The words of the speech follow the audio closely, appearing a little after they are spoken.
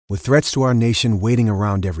With threats to our nation waiting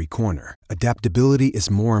around every corner, adaptability is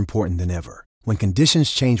more important than ever. When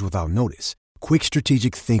conditions change without notice, quick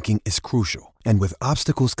strategic thinking is crucial. And with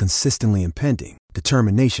obstacles consistently impending,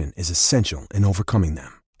 determination is essential in overcoming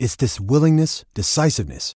them. It's this willingness,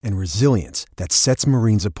 decisiveness, and resilience that sets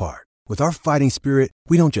Marines apart. With our fighting spirit,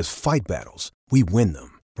 we don't just fight battles, we win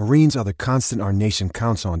them. Marines are the constant our nation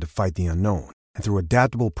counts on to fight the unknown. And through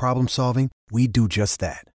adaptable problem solving, we do just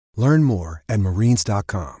that. Learn more at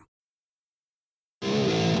marines.com.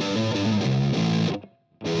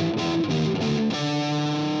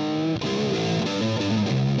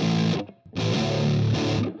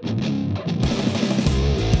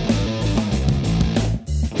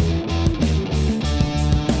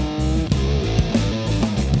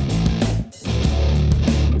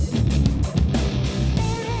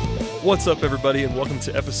 What's up, everybody, and welcome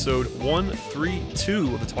to episode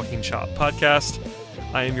 132 of the Talking Chop podcast.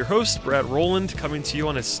 I am your host, Brad Rowland, coming to you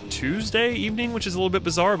on a Tuesday evening, which is a little bit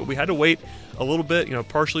bizarre, but we had to wait a little bit,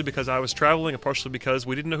 partially because I was traveling and partially because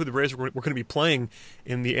we didn't know who the Braves were going to be playing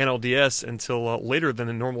in the NLDS until later than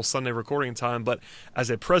a normal Sunday recording time. But as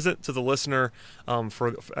a present to the listener,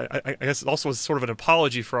 I guess it also was sort of an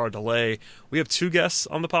apology for our delay. We have two guests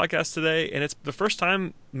on the podcast today, and it's the first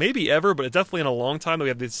time, maybe ever, but it's definitely in a long time that we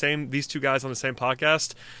have these two guys on the same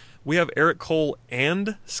podcast. We have Eric Cole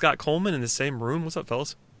and Scott Coleman in the same room. What's up,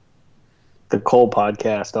 fellas? The Cole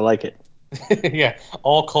podcast. I like it. Yeah,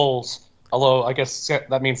 all Coles. Although I guess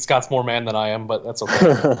that means Scott's more man than I am, but that's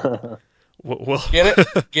okay. Well, get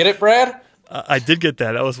it? Get it, Brad? I did get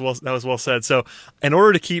that. That was well said. So, in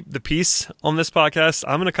order to keep the peace on this podcast,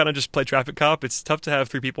 I'm going to kind of just play traffic cop. It's tough to have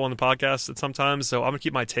three people on the podcast at sometimes, so I'm going to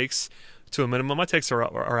keep my takes to a minimum. My takes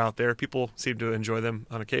are out there. People seem to enjoy them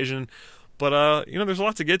on occasion. But, there's a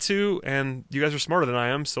lot to get to, and you guys are smarter than I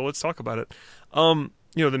am, so let's talk about it.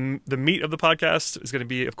 The meat of the podcast is going to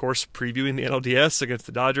be, of course, previewing the NLDS against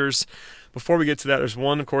the Dodgers. Before we get to that, there's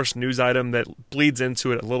one, of course, news item that bleeds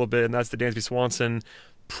into it a little bit, and that's that Dansby Swanson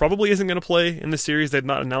probably isn't going to play in the series. They've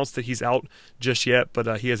not announced that he's out just yet,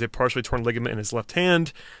 but he has a partially torn ligament in his left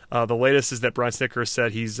hand. The latest is that Brian Snitker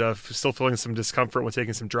said he's still feeling some discomfort when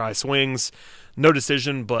taking some dry swings. No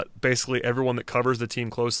decision, but basically everyone that covers the team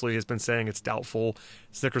closely has been saying it's doubtful.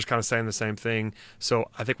 Snitker's kind of saying the same thing. So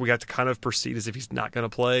I think we got to kind of proceed as if he's not going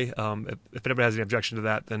to play. If anybody has any objection to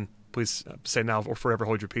that, then please say now or forever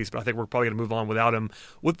hold your peace. But I think we're probably going to move on without him.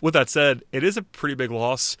 With that said, it is a pretty big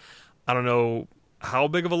loss. I don't know how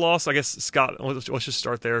big of a loss. I guess, Scott, let's just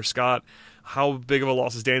start there. Scott, how big of a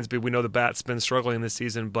loss is Dansby? We know the bat's been struggling this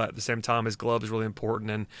season, but at the same time, his glove is really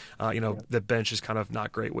important, and the bench is kind of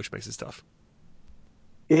not great, which makes it tough.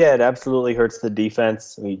 Yeah, it absolutely hurts the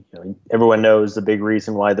defense. Everyone knows the big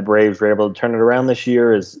reason why the Braves were able to turn it around this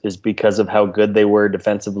year is because of how good they were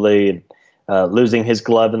defensively. And losing his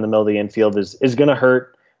glove in the middle of the infield is going to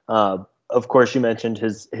hurt. Of course, you mentioned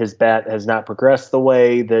his bat has not progressed the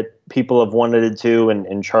way that people have wanted it to,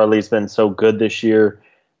 and Charlie's been so good this year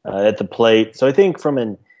at the plate. So I think from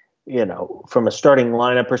a starting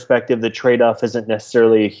lineup perspective, the trade-off isn't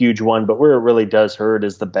necessarily a huge one, but where it really does hurt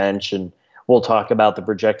is the bench, and we'll talk about the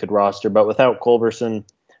projected roster. But without Culberson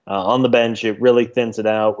on the bench, it really thins it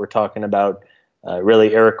out. We're talking about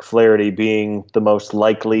really Eric Flaherty being the most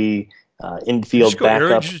likely infield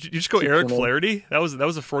backup. You just go Eric Flaherty? That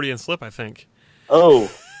was a Freudian slip, I think.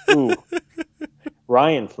 Oh, ooh.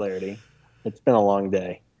 Ryan Flaherty. It's been a long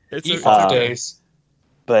day. It's a few days.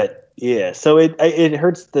 But yeah, so it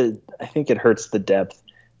hurts I think it hurts the depth.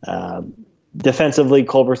 Defensively,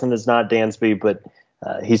 Culberson is not Dansby, but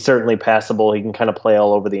he's certainly passable. He can kind of play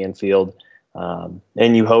all over the infield. And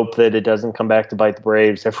you hope that it doesn't come back to bite the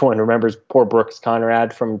Braves. Everyone remembers poor Brooks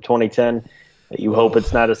Conrad from 2010. You hope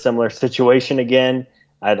it's not a similar situation again.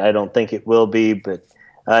 I don't think it will be, but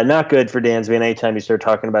not good for Dansby. And anytime you start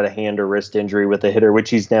talking about a hand or wrist injury with a hitter, which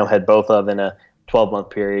he's now had both of in a 12-month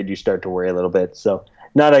period, you start to worry a little bit. So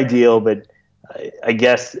not ideal, but I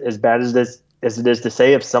guess as bad as it is to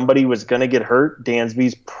say, if somebody was going to get hurt,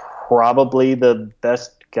 Dansby's probably the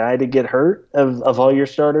best guy to get hurt of all your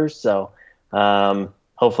starters. So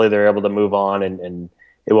hopefully they're able to move on and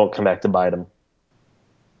it won't come back to bite them.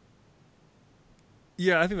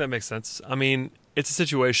 Yeah, I think that makes sense. I mean, it's a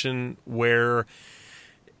situation where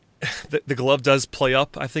the glove does play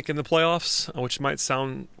up, I think, in the playoffs, which might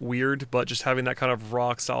sound weird, but just having that kind of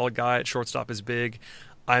rock-solid guy at shortstop is big.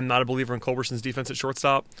 I'm not a believer in Culberson's defense at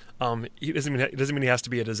shortstop. It doesn't mean he has to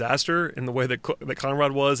be a disaster in the way that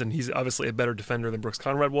Conrad was, and he's obviously a better defender than Brooks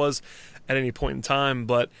Conrad was at any point in time,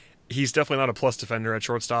 but he's definitely not a plus defender at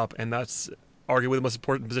shortstop, and that's arguably the most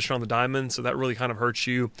important position on the diamond, so that really kind of hurts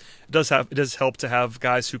you. It does help to have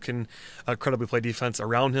guys who can credibly play defense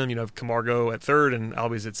around him. You know, Camargo at third and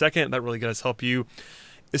Albies at second. That really does help you.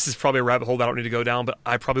 This is probably a rabbit hole that I don't need to go down, but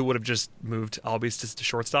I probably would have just moved Albies to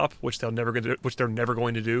shortstop, which they're never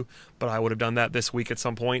going to do. But I would have done that this week at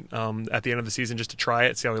some point at the end of the season just to try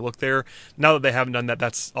it, see how he looked there. Now that they haven't done that,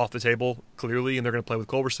 that's off the table clearly, and they're going to play with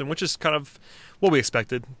Culberson, which is kind of what we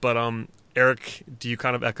expected. But Eric, do you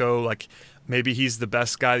kind of echo like maybe he's the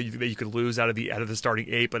best guy that you could lose out of the starting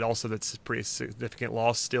 8, but also that's a pretty significant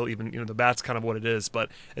loss still? Even the bat's kind of what it is, but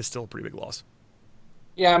it's still a pretty big loss.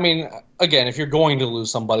 Yeah, I mean, again, if you're going to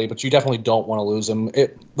lose somebody, but you definitely don't want to lose him,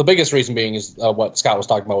 the biggest reason being is what Scott was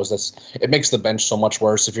talking about was this. It makes the bench so much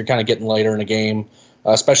worse if you're kind of getting later in a game,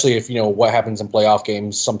 especially if, what happens in playoff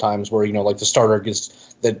games sometimes where, like the starter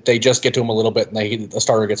they just get to him a little bit and the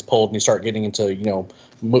starter gets pulled and you start getting into,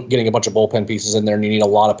 getting a bunch of bullpen pieces in there and you need a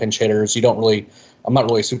lot of pinch hitters. I'm not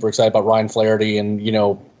really super excited about Ryan Flaherty and,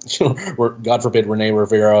 God forbid, Rene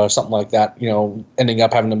Rivera, something like that, ending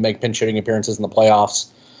up having to make pinch hitting appearances in the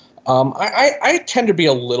playoffs. I tend to be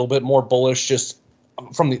a little bit more bullish just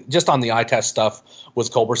on the eye test stuff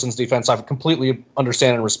with Culberson's defense. I completely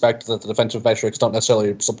understand and respect that the defensive metrics don't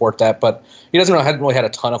necessarily support that, but he hadn't really had a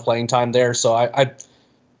ton of playing time there. So I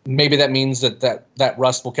maybe that means that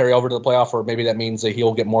rust will carry over to the playoff, or maybe that means that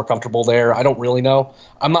he'll get more comfortable there. I don't really know.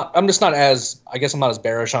 I'm not as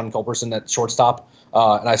bearish on Culberson at shortstop,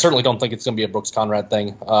 and I certainly don't think it's going to be a Brooks Conrad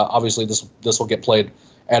thing. Obviously, this will get played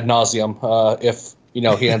ad nauseum if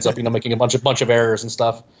he ends up making a bunch of errors and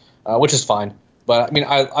stuff, which is fine. But I mean,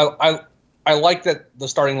 I like that the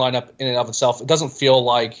starting lineup in and of itself. It doesn't feel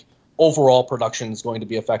like overall production is going to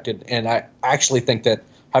be affected, and I actually think that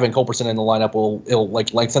having Culberson in the lineup will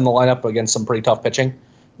lengthen the lineup against some pretty tough pitching,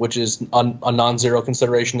 which is a non-zero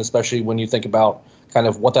consideration, especially when you think about kind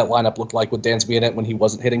of what that lineup looked like with Dansby in it when he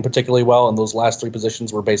wasn't hitting particularly well, and those last 3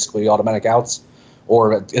 positions were basically automatic outs,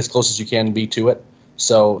 or as close as you can be to it.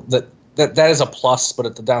 So that is a plus,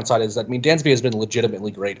 but the downside is that Dansby has been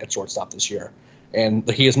legitimately great at shortstop this year, and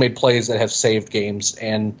he has made plays that have saved games.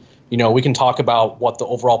 And we can talk about what the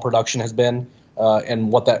overall production has been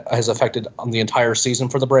and what that has affected on the entire season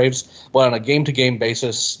for the Braves. But on a game-to-game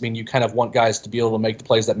basis, you kind of want guys to be able to make the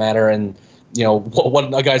plays that matter. And,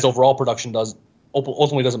 what a guy's overall production does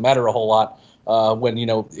ultimately doesn't matter a whole lot when,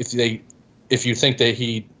 if you think that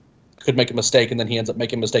he could make a mistake and then he ends up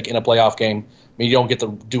making a mistake in a playoff game. You don't get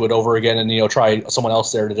to do it over again and, try someone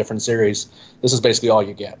else there in a different series. This is basically all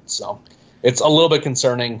you get. So it's a little bit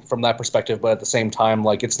concerning from that perspective, but at the same time,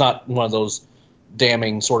 it's not one of those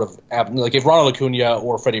damning sort of if Ronald Acuna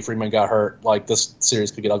or Freddie Freeman got hurt, this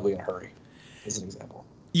series could get ugly in a hurry, as an example.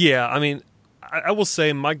 Yeah, I will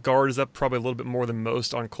say my guard is up probably a little bit more than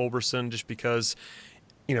most on Culberson, just because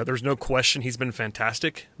there's no question he's been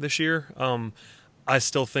fantastic this year. I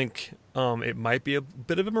still think it might be a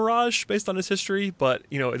bit of a mirage based on his history, but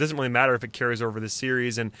it doesn't really matter if it carries over this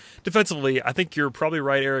series. And defensively, I think you're probably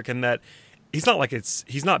right, Eric, in that he's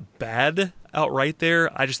not bad outright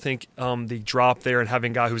there. I just think the drop there and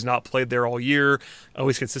having a guy who's not played there all year,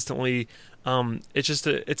 always consistently,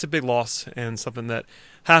 it's a big loss and something that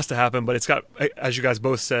has to happen. But it's got, as you guys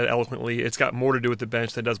both said eloquently, it's got more to do with the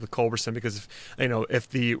bench than it does with Culberson, because if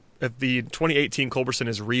the 2018 Culberson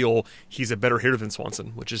is real, he's a better hitter than Swanson,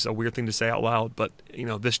 which is a weird thing to say out loud. But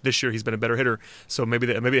this year he's been a better hitter, so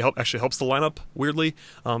maybe it actually helps the lineup weirdly.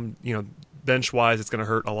 Bench wise, it's going to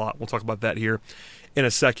hurt a lot. We'll talk about that here in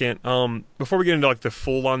a second. Before we get into the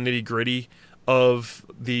full on nitty gritty of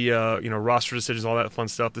the roster decisions, all that fun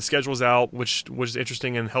stuff, the schedule's out, which was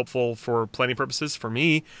interesting and helpful for planning purposes for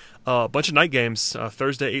me. A bunch of night games: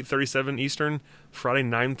 Thursday 8:37 Eastern, Friday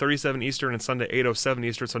 9:37 Eastern, and Sunday 8:07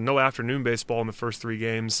 Eastern. So no afternoon baseball in the first 3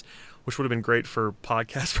 games, which would have been great for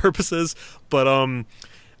podcast purposes. But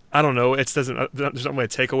I don't know. There's not really a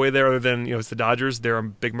takeaway there other than, it's the Dodgers. They're a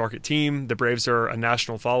big market team. The Braves are a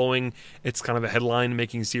national following. It's kind of a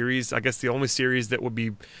headline-making series. I guess the only series that would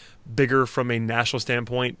be bigger from a national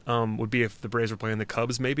standpoint would be if the Braves were playing the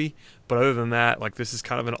Cubs, maybe. But other than that, this is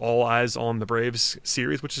kind of an all eyes on the Braves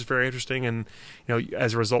series, which is very interesting. And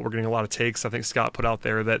as a result, we're getting a lot of takes. I think Scott put out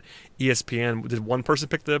there that ESPN, did one person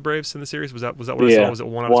pick the Braves in the series? Was that what I saw? Was it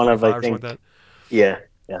 1 out of 25 or something like that? Yeah.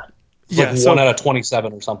 Yeah, 1 out of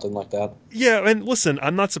 27 or something like that. Yeah, and listen,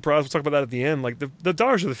 I'm not surprised. We'll talk about that at the end. The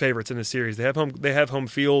Dodgers are the favorites in the series. They have home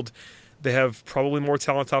field. They have probably more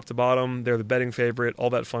talent top to bottom. They're the betting favorite. All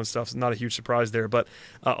that fun stuff. It's not a huge surprise there, but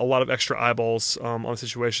a lot of extra eyeballs on the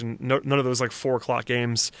situation. None of those 4 o'clock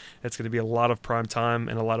games. It's going to be a lot of prime time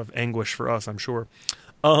and a lot of anguish for us, I'm sure.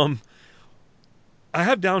 I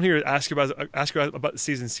have down here ask you about the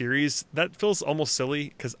season series. That feels almost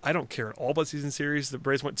silly because I don't care at all about season series. The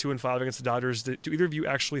Braves went 2-5 against the Dodgers. Do either of you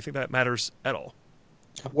actually think that matters at all?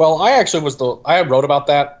 Well, I wrote about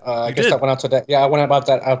that. I guess did? that went out today. Yeah, I went about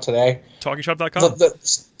that out today.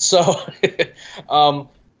 TalkingShop.com.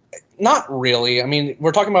 Not really. I mean,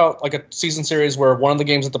 we're talking about like a season series where one of the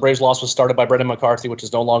games that the Braves lost was started by Brendan McCarthy, which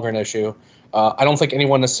is no longer an issue. I don't think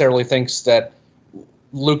anyone necessarily thinks that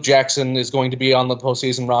Luke Jackson is going to be on the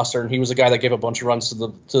postseason roster, and he was a guy that gave a bunch of runs to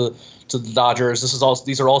the Dodgers.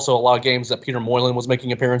 These are also a lot of games that Peter Moylan was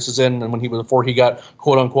making appearances in, and before he got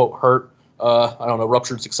quote unquote hurt. I don't know,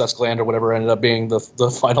 ruptured success gland or whatever ended up being the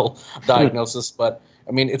final diagnosis. But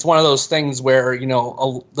I mean, it's one of those things where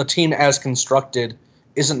the team as constructed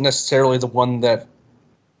isn't necessarily the one that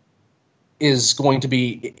is going to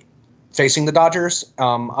be facing the Dodgers.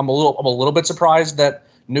 I'm a little bit surprised that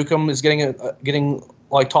Newcomb is getting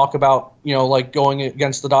like talk about like going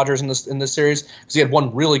against the Dodgers in this series, because he had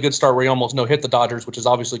one really good start where he almost hit the Dodgers, which is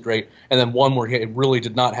obviously great, and then one where he really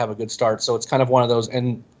did not have a good start. So it's kind of one of those.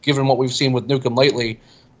 And given what we've seen with Newcomb lately,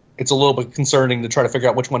 it's a little bit concerning to try to figure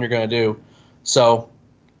out which one you're going to do. So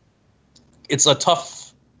it's a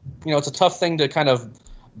tough thing to kind of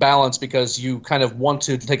balance, because you kind of want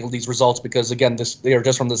to take these results because again they are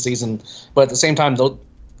just from this season, but at the same time though,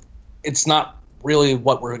 it's not really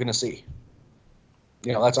what we're going to see.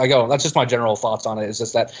 That's just my general thoughts on it. Is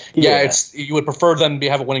just that you would prefer them to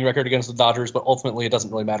have a winning record against the Dodgers, but ultimately it doesn't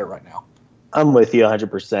really matter right now. I'm with you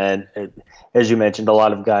 100%. As you mentioned, a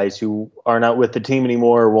lot of guys who are not with the team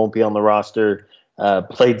anymore or won't be on the roster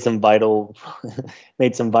made some vital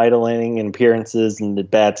inning appearances and at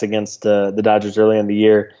bats against the Dodgers early in the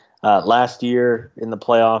year. Last year in the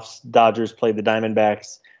playoffs, Dodgers played the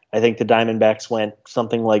Diamondbacks. I think the Diamondbacks went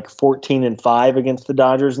something like 14-5 against the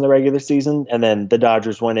Dodgers in the regular season, and then the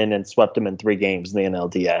Dodgers went in and swept them in 3 games in the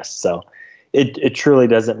NLDS. So it truly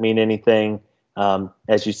doesn't mean anything.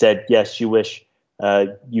 As you said, yes, you wish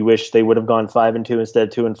they would have gone 5-2 instead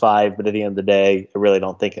of 2-5, but at the end of the day, I really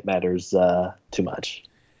don't think it matters too much.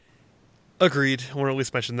 Agreed. I want to at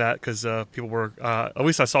least mention that because people were, at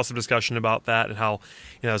least I saw some discussion about that and how,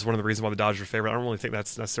 it's one of the reasons why the Dodgers are favorite. I don't really think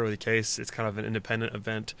that's necessarily the case. It's kind of an independent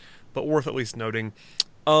event, but worth at least noting.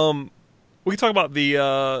 We can talk about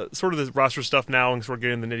the sort of the roster stuff now and sort of get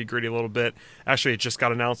in the nitty gritty a little bit. Actually, it just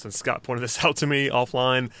got announced, and Scott pointed this out to me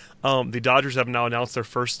offline. The Dodgers have now announced their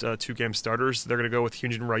first 2-game starters. They're going to go with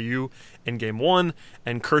Hyunjin Ryu in Game 1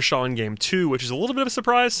 and Kershaw in Game 2, which is a little bit of a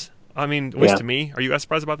surprise. I mean, at least to me. Are you guys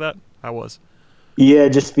surprised about that? I was. Yeah,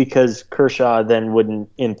 just because Kershaw then wouldn't,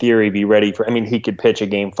 in theory, be ready for. I mean, he could pitch a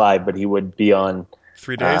Game 5, but he would be on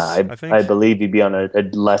 3 days. I think. I believe he'd be on a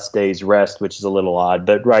less days rest, which is a little odd.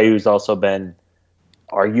 But Ryu's also been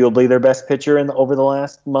arguably their best pitcher over the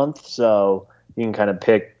last month, so you can kind of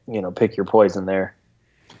pick your poison there.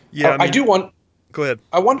 Yeah, I do want. Go ahead.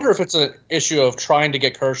 I wonder if it's an issue of trying to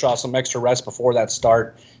get Kershaw some extra rest before that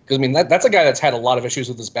start. Because, I mean, that's a guy that's had a lot of issues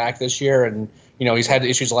with his back this year. And, he's had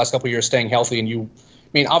issues the last couple of years staying healthy. And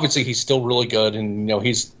obviously he's still really good. And,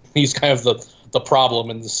 he's kind of the problem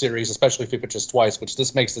in the series, especially if he pitches twice, which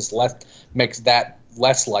makes that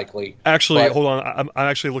less likely. Actually, hold on. I'm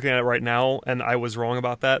actually looking at it right now, and I was wrong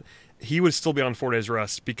about that. He would still be on 4 days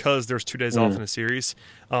rest because there's 2 days off in the series.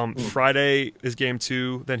 Friday is Game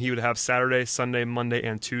 2. Then he would have Saturday, Sunday, Monday,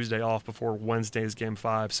 and Tuesday off before Wednesday is Game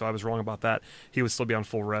 5. So I was wrong about that. He would still be on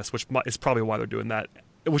full rest, which is probably why they're doing that.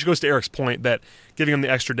 Which goes to Eric's point that giving him the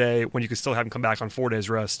extra day when you can still have him come back on 4 days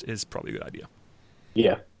rest is probably a good idea.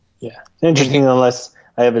 Yeah. Interesting, unless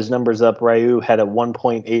I have his numbers up. Ryu had a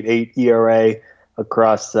 1.88 ERA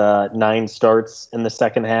across 9 starts in the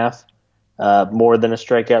second half. More than a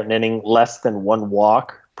strikeout an inning, less than 1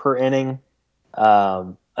 walk per inning.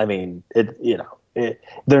 I mean,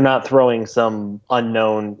 they're not throwing some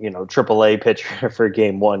unknown, AAA pitcher for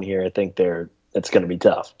Game 1 here. I think it's going to be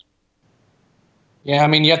tough. Yeah, I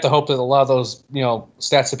mean, you have to hope that a lot of those,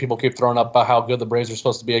 stats that people keep throwing up about how good the Braves are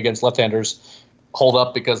supposed to be against left-handers hold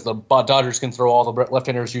up, because the Dodgers can throw all the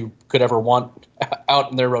left-handers you could ever want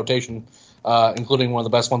out in their rotation, including one of the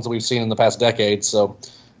best ones that we've seen in the past decade. So,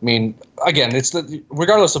 I mean, again,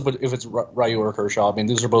 regardless of if it's Ryu or Kershaw, I mean,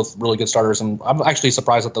 these are both really good starters, and I'm actually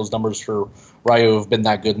surprised that those numbers for Ryu have been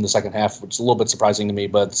that good in the second half, which is a little bit surprising to me.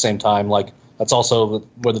 But at the same time, that's also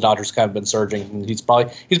where the Dodgers kind of been surging, and he's been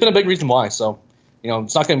a big reason why. So,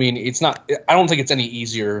 it's not going to be. It's not. I don't think it's any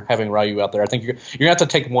easier having Ryu out there. I think you're going to have to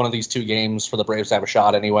take one of these 2 games for the Braves to have a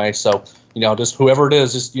shot anyway. So, just whoever it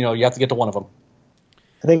is, just you have to get to one of them.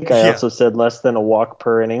 I think I also said less than a walk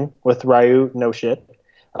per inning with Ryu. No shit.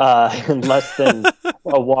 And less than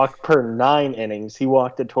a walk per 9 innings. He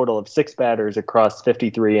walked a total of 6 batters across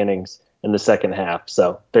 53 innings in the second half.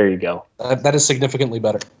 So there you go. That is significantly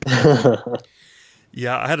better.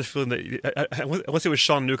 Yeah, I had a feeling that unless it was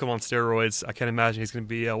Sean Newcomb on steroids, I can't imagine he's going to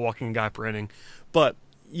be a walking guy per inning. But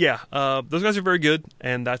yeah, those guys are very good,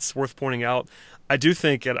 and that's worth pointing out. I do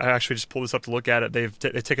think, and I actually just pulled this up to look at it, they've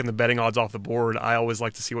taken the betting odds off the board. I always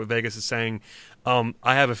like to see what Vegas is saying. I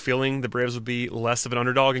have a feeling the Braves will be less of an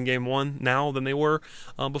underdog in Game 1 now than they were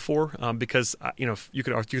before, because you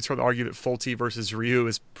could sort of argue that Fulte versus Ryu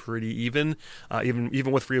is pretty even.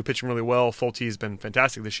 Even with Ryu pitching really well, Fulte has been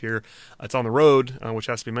fantastic this year. It's on the road, which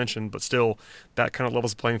has to be mentioned, but still, that kind of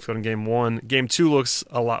levels the playing field in Game 1. Game 2 looks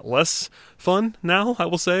a lot less fun now, I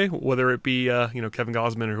will say, whether it be Kevin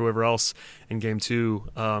Gausman or whoever else in Game 2.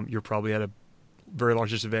 You're probably at a very large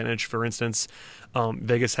disadvantage. For instance,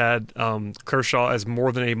 Vegas had Kershaw as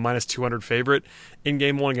more than a minus 200 favorite in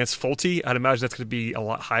Game 1 against Fulte. I'd imagine that's going to be a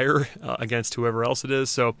lot higher against whoever else it is.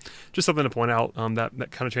 So just something to point out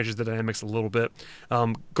that kind of changes the dynamics a little bit.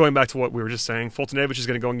 Going back to what we were just saying, Fultonevich is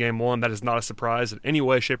going to go in Game 1. That is not a surprise in any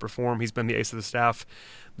way, shape, or form. He's been the ace of the staff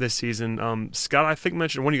this season. Scott, I think one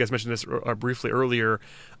of you guys mentioned this briefly earlier.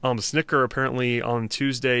 Snitker apparently on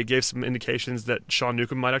Tuesday gave some indications that Sean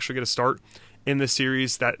Newcomb might actually get a start in this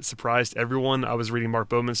series. That surprised everyone. I was reading Mark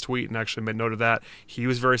Bowman's tweet and actually made note of that. He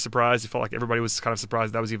was very surprised. He felt like everybody was kind of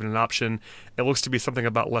surprised that was even an option. It looks to be something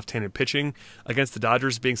about left-handed pitching against the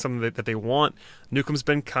Dodgers being something that they want. Newcomb's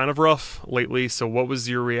been kind of rough lately, so what was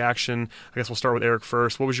your reaction? I guess we'll start with Eric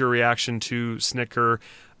first. What was your reaction to Snitker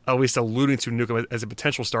at least alluding to Newcomb as a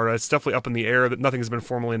potential starter? It's definitely up in the air. That nothing has been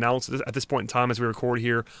formally announced at this point in time as we record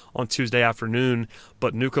here on Tuesday afternoon.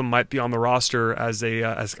 But Newcomb might be on the roster as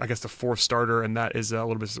I guess the fourth starter, and that is a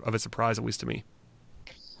little bit of a surprise, at least to me.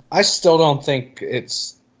 I still don't think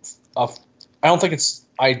it's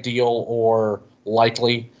ideal or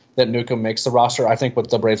likely that Newcomb makes the roster. I think what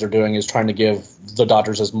the Braves are doing is trying to give the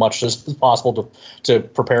Dodgers as much as possible to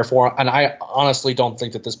prepare for. And I honestly don't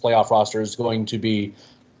think that this playoff roster is going to be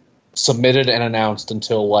submitted and announced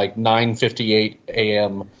until like 9:58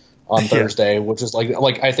 a.m. on Thursday, which is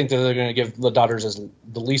like I think that they're going to give the Dodgers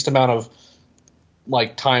the least amount of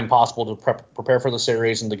time possible to prepare for the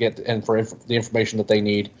series and to get the information that they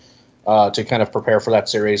need to kind of prepare for that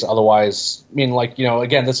series. Otherwise,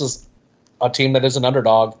 again, this is a team that is an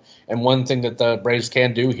underdog, and one thing that the Braves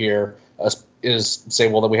can do here is say,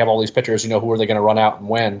 well, that we have all these pitchers, who are they going to run out and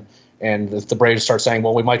when? And if the Braves start saying,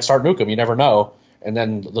 well, we might start Newcomb, you never know. And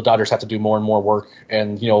then the Dodgers have to do more and more work.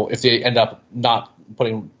 And, if they end up not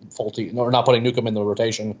putting Fulte or not putting Newcomb in the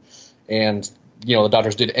rotation, and, the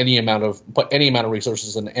Dodgers did put any amount of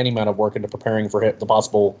resources and any amount of work into preparing for the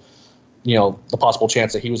possible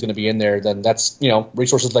chance that he was going to be in there, then that's,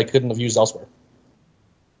 resources they couldn't have used elsewhere.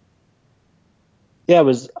 Yeah,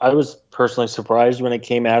 I was personally surprised when it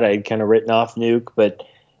came out. I had kind of written off Nuke, but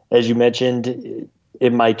as you mentioned,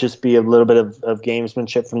 it might just be a little bit of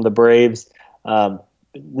gamesmanship from the Braves.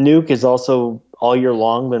 Nuke has also all year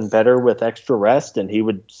long been better with extra rest, and he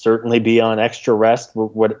would certainly be on extra rest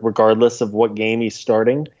regardless of what game he's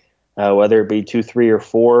starting, whether it be 2, 3, or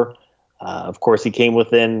 4. Of course, he came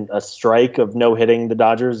within a strike of no hitting the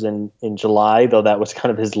Dodgers in July, though that was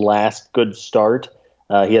kind of his last good start.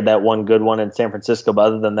 He had that one good one in San Francisco, but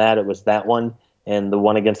other than that, it was that one and the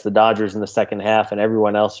one against the Dodgers in the second half, and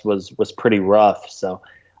everyone else was pretty rough. So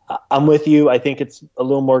I'm with you. I think it's a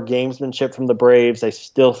little more gamesmanship from the Braves. I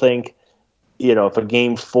still think, if a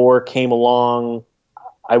Game 4 came along,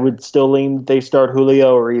 I would still lean they start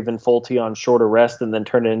Julio or even Fulte on shorter rest and then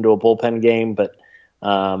turn it into a bullpen game. But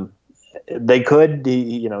they could.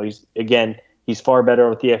 He's far better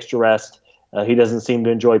with the extra rest. He doesn't seem to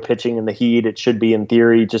enjoy pitching in the heat. It should be, in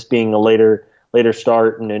theory, just being a later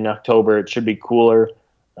start, and in October it should be cooler.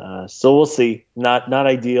 So we'll see. Not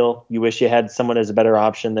ideal. You wish you had someone as a better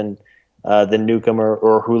option than Newcomb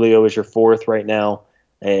or Julio as your fourth right now,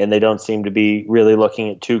 and they don't seem to be really looking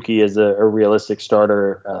at Tukey as a realistic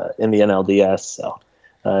starter in the NLDS. So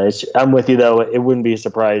I'm with you, though. It wouldn't be a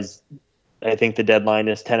surprise. I think the deadline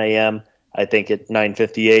is 10 a.m. I think at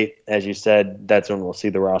 9:58, as you said, that's when we'll see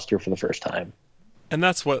the roster for the first time. And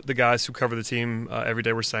that's what the guys who cover the team every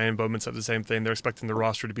day were saying. Bowman said the same thing. They're expecting the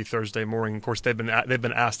roster to be Thursday morning. Of course, they've been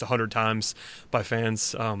asked 100 times by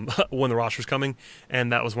fans when the roster's coming,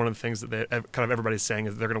 and that was one of the things that kind of everybody's saying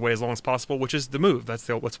is they're going to wait as long as possible, which is the move. That's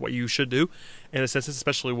what you should do, in a sense,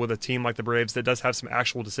 especially with a team like the Braves that does have some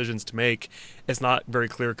actual decisions to make. It's not very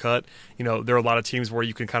clear cut. There are a lot of teams where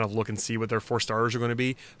you can kind of look and see what their 4 starters are going to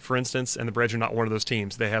be, for instance, and the Braves are not one of those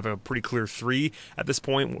teams. They have a pretty clear 3 at this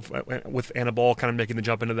point with Anibal kind of making the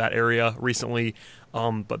jump into that area recently.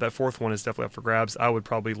 But that fourth one is definitely up for grabs. I would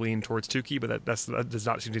probably lean towards Tukey, but that does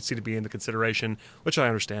not seem to be in the consideration, which I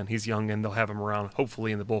understand. He's young, and they'll have him around,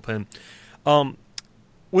 hopefully, in the bullpen.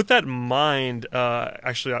 With that in mind,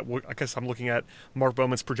 actually, I guess I'm looking at Mark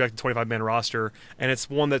Bowman's projected 25-man roster, and it's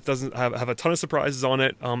one that doesn't have a ton of surprises on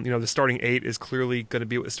it. The starting 8 is clearly going to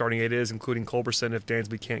be what the starting 8 is, including Culberson if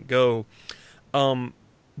Dansby can't go.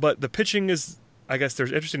 But the pitching is, I guess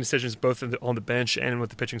there's interesting decisions both on the bench and with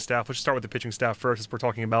the pitching staff. Let's start with the pitching staff first, as we're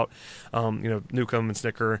talking about, Newcomb and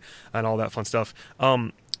Snicker and all that fun stuff.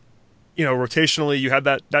 Rotationally, you had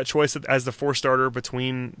that choice as the 4 starter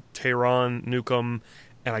between Tehran, Newcomb,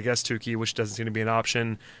 and I guess Tukey, which doesn't seem to be an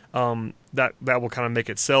option. That will kind of make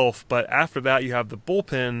itself. But after that, you have the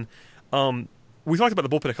bullpen. We talked about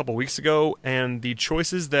the bullpen a couple weeks ago, and the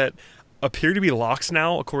choices that appear to be locks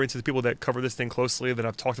now, according to the people that cover this thing closely, that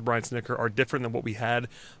I've talked to Brian Snicker, are different than what we had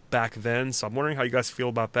back then. So I'm wondering how you guys feel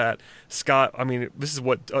about that. Scott, I mean, this is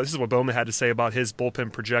what Bowman had to say about his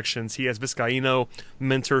bullpen projections. He has Vizcaíno,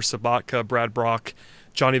 Minter, Sabatka, Brad Brock,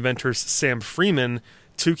 Johnny Venters, Sam Freeman,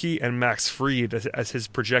 Tukey, and Max Fried as his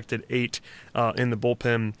projected 8 in the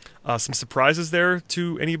bullpen. Some surprises there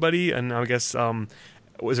to anybody, and I guess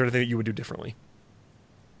was there anything that you would do differently?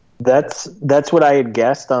 That's what I had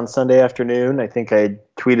guessed on Sunday afternoon. I think I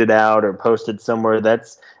had tweeted out or posted somewhere.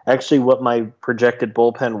 That's actually what my projected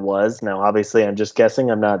bullpen was. Now, obviously, I'm just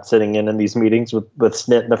guessing. I'm not sitting in these meetings with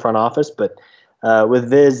Snit in the front office. But with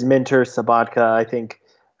Viz, Minter, Sabatka, I think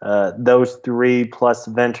those 3 plus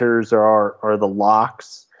Venters are the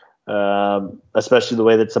locks, especially the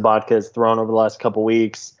way that Sabatka has thrown over the last couple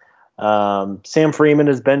weeks. Sam Freeman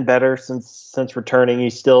has been better since returning.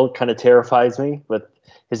 He still kind of terrifies me with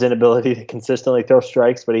his inability to consistently throw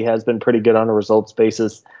strikes, but he has been pretty good on a results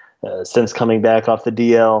basis since coming back off the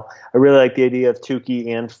DL. I really like the idea of Tukey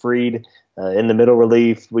and Fried in the middle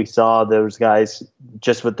relief. We saw those guys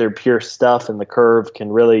just with their pure stuff and the curve can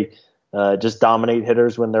really just dominate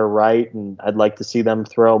hitters when they're right, and I'd like to see them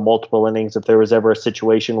throw multiple innings if there was ever a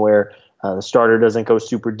situation where the starter doesn't go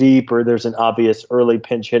super deep or there's an obvious early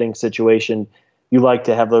pinch hitting situation. You like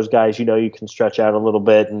to have those guys, you can stretch out a little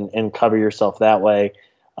bit and cover yourself that way.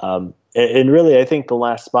 And really, I think the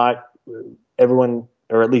last spot, everyone,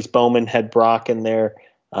 or at least Bowman, had Brock in there.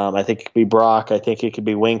 I think it could be Brock. I think it could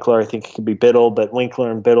be Winkler. I think it could be Biddle. But Winkler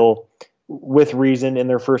and Biddle, with reason, in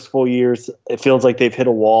their first full years, it feels like they've hit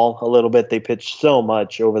a wall a little bit. They pitched so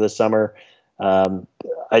much over the summer.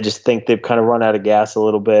 I just think they've kind of run out of gas a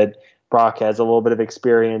little bit. Brock has a little bit of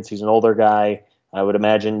experience. He's an older guy. I would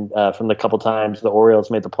imagine from the couple times the Orioles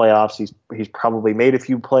made the playoffs, he's probably made a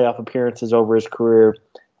few playoff appearances over his career.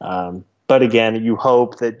 But again, you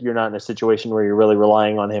hope that you're not in a situation where you're really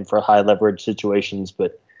relying on him for high leverage situations.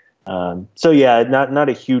 But so yeah, not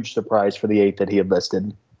a huge surprise for the 8 that he had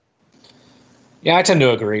listed. Yeah, I tend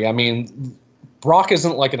to agree. I mean, Brock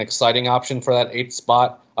isn't like an exciting option for that 8th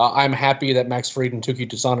spot. I'm happy that Max Fried and Tukey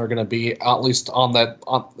Toussaint are going to be at least on that.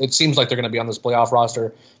 It seems like they're going to be on this playoff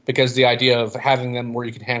roster, because the idea of having them where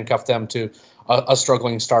you can handcuff them to a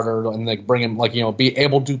struggling starter and like bring him, be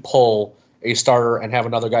able to pull a starter and have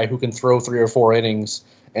another guy who can throw 3 or 4 innings,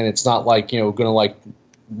 and it's not going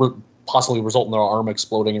to possibly result in their arm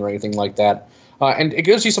exploding or anything like that. And it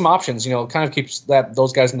gives you some options. It kind of keeps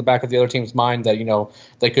those guys in the back of the other team's mind that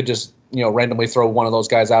they could just randomly throw one of those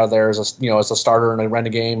guys out of there as a starter in a rent a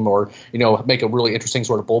game, or make a really interesting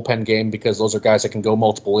sort of bullpen game, because those are guys that can go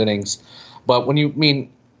multiple innings. But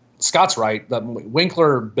Scott's right.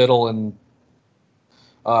 Winkler, Biddle, and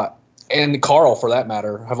Carl, for that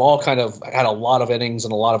matter, have all kind of had a lot of innings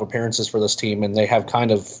and a lot of appearances for this team, and they have kind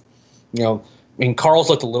of, Carl's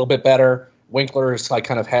looked a little bit better. Winkler has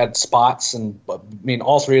kind of had spots, and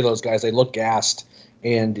all 3 of those guys, they look gassed.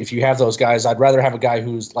 And if you have those guys, I'd rather have a guy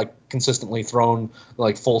who's consistently thrown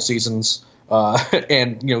full seasons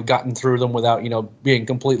and gotten through them without being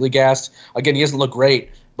completely gassed. Again, he doesn't look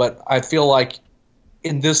great, but I feel like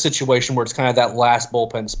in this situation where it's kind of that last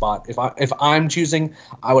bullpen spot, if I'm choosing,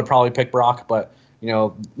 I would probably pick Brock. But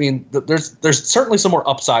there's certainly some more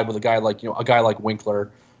upside with a guy like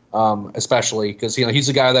Winkler. Especially because he's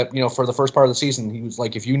a guy that for the first part of the season, he was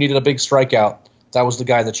if you needed a big strikeout, that was the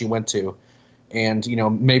guy that you went to. And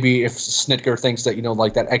maybe if Snitker thinks that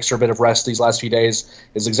that extra bit of rest these last few days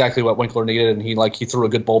is exactly what Winkler needed, and he threw a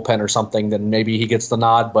good bullpen or something, then maybe he gets the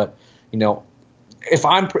nod. But if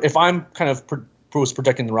I'm kind of was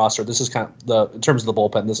projecting the roster, this is kind of in terms of the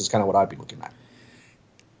bullpen, this is kind of what I'd be looking at.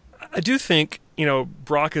 I do think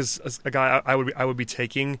Brock is a guy I would be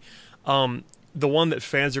taking. the one that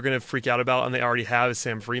fans are going to freak out about, and they already have, is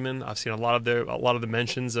Sam Freeman. I've seen a lot of the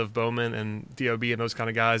mentions of Bowman and DOB and those kind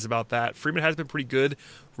of guys about that. Freeman has been pretty good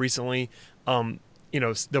recently.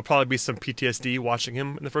 There'll probably be some PTSD watching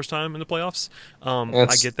him in the first time in the playoffs.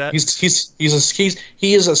 I get that.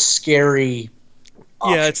 He is a scary.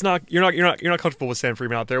 Yeah, it's not you're not comfortable with Sam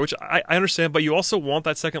Freeman out there, which I understand, but you also want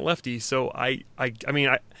that second lefty. So I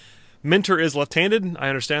mean Minter is left-handed. I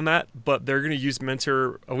understand that, but they're going to use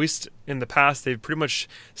Minter, at least in the past. They've pretty much,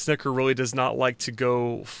 Snicker really does not like to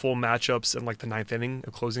go full matchups in like the ninth inning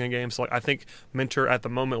of closing a game. So I think Minter at the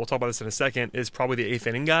moment, we'll talk about this in a second, is probably the eighth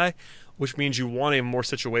inning guy, which means you want a more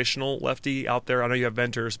situational lefty out there. I know you have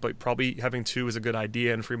Venters, but probably having two is a good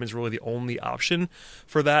idea, and Freeman's really the only option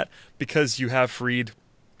for that because you have Fried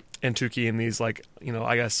and Tukey in these, I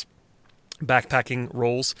guess, backpacking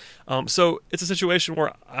roles. So it's a situation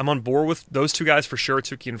where I'm on board with those two guys for sure,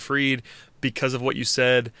 Tukey and Fried, because of what you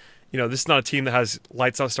said. This is not a team that has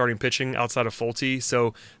lights out starting pitching outside of Fulte,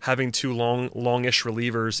 so having two longish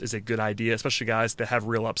relievers is a good idea, especially guys that have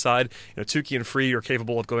real upside. Tukey and Fried are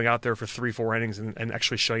capable of going out there for 3-4 innings and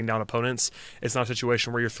actually shutting down opponents. It's not a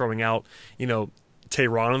situation where you're throwing out,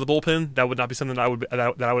 Tehran in the bullpen. That would not be something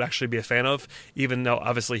that I would actually be a fan of, even though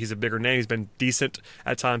obviously he's a bigger name. He's been decent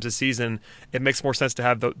at times this season. It makes more sense to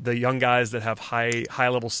have the young guys that have high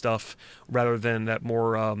level stuff rather than that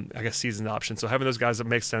more seasoned option. So having those guys, that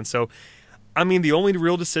makes sense. So I mean, the only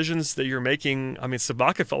real decisions that you're making, I mean,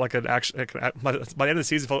 Sabaka felt like by the end of the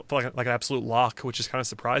season felt like an absolute lock, which is kind of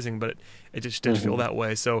surprising, but it just didn't feel that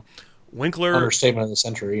way. So Winkler, understatement of the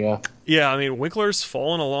century, yeah. Yeah, I mean, Winkler's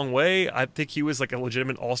fallen a long way. I think he was like a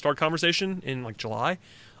legitimate all-star conversation in like July.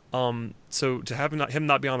 So to have him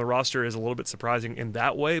not be on the roster is a little bit surprising in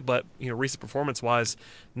that way, but recent performance-wise,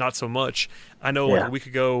 not so much. I know like a week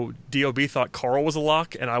ago, DOB thought Carl was a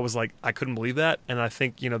lock, and I was like, I couldn't believe that. And I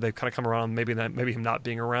think they've kind of come around, maybe him not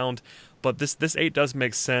being around. But this 8 does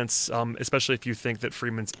make sense, especially if you think that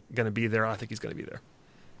Freeman's going to be there. I think he's going to be there.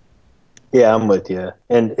 Yeah, I'm with you.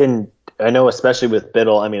 And I know, especially with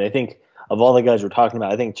Biddle, I mean, I think of all the guys we're talking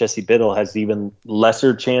about, I think Jesse Biddle has even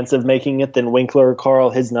lesser chance of making it than Winkler or Carl.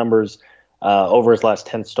 His numbers over his last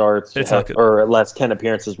 10 starts or last 10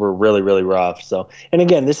 appearances were really, really rough. So, and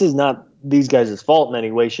again, this is not these guys' fault in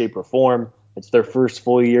any way, shape, or form. It's their first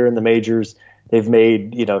full year in the majors. They've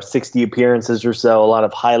made 60 appearances or so, a lot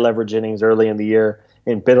of high leverage innings early in the year.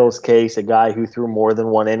 In Biddle's case, a guy who threw more than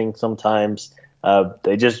one inning sometimes.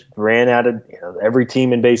 They just ran out of every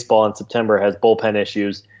team in baseball in September has bullpen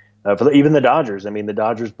issues. Even the Dodgers. I mean, the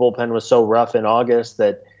Dodgers bullpen was so rough in August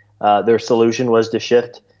that their solution was to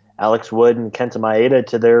shift Alex Wood and Kenta Maeda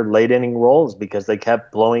to their late inning roles because they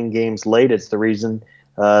kept blowing games late. It's the reason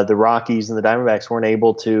the Rockies and the Diamondbacks weren't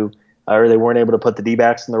able to put the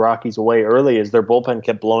D-backs and the Rockies away early, as their bullpen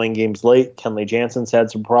kept blowing games late. Kenley Jansen's had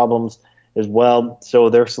some problems as well. So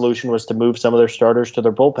their solution was to move some of their starters to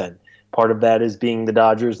their bullpen. Part of that is being the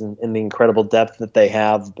Dodgers and the incredible depth that they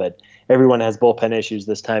have, but everyone has bullpen issues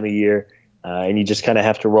this time of year, and you just kind of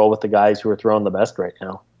have to roll with the guys who are throwing the best right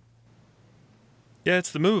now. Yeah,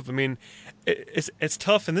 it's the move. I mean, it's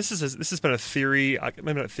tough, and this has been a theory,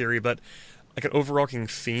 maybe not a theory, but like an overarching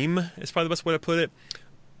theme is probably the best way to put it,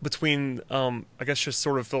 between, I guess just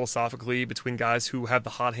sort of philosophically, between guys who have the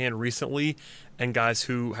hot hand recently and guys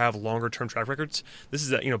who have longer-term track records. This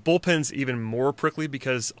is, bullpen's even more prickly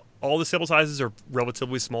because all the sample sizes are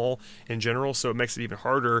relatively small in general, so it makes it even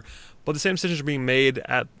harder. But the same decisions are being made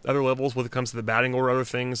at other levels when it comes to the batting order, other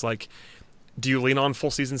things like, do you lean on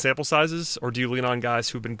full season sample sizes, or do you lean on guys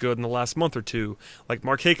who've been good in the last month or two? Like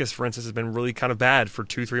Markakis, for instance, has been really kind of bad for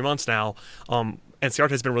 2-3 months now. And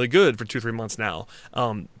Ciarte has been really good for 2-3 months now.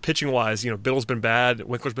 Pitching-wise, Biddle's been bad,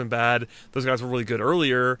 Winkler's been bad. Those guys were really good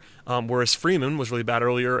earlier, whereas Freeman was really bad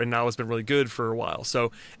earlier and now has been really good for a while.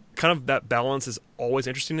 So kind of that balance is always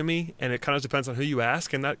interesting to me, and it kind of depends on who you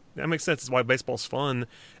ask, and that makes sense. It's why baseball's fun,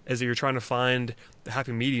 is that you're trying to find the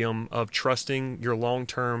happy medium of trusting your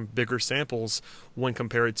long-term bigger samples when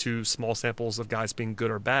compared to small samples of guys being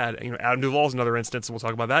good or bad. Adam Duvall's another instance, and we'll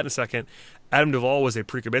talk about that in a second. Adam Duvall was a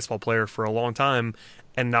pretty good baseball player for a long time,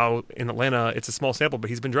 and now in Atlanta it's a small sample, but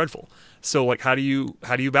he's been dreadful. So like, how do you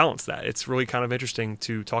balance that? It's really kind of interesting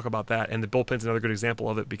to talk about that, and the bullpen's another good example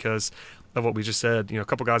of it because of what we just said. A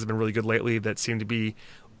couple guys have been really good lately that seem to be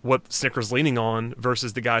what Snicker's leaning on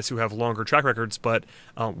versus the guys who have longer track records but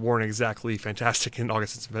weren't exactly fantastic in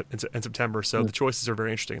August and September. So the choices are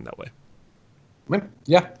very interesting in that way.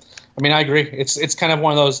 Yeah, I mean, I agree. It's kind of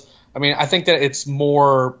one of those. I mean, I think that it's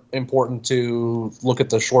more important to look at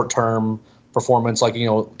the short-term performance, like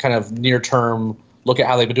kind of near-term. Look at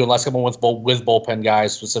how they've been doing the last couple with bullpen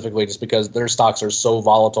guys specifically, just because their stocks are so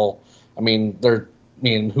volatile I mean,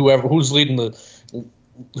 who's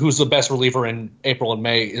the best reliever in April and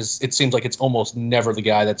May it seems like it's almost never the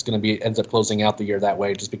guy that's going to ends up closing out the year that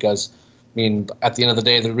way, just because. I mean, at the end of the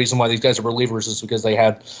day, the reason why these guys are relievers is because they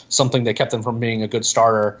had something that kept them from being a good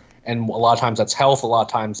starter, and a lot of times that's health. A lot of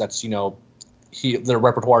times that's their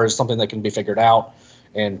repertoire is something that can be figured out,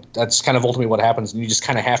 and that's kind of ultimately what happens. And you just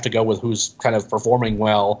kind of have to go with who's kind of performing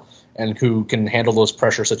well and who can handle those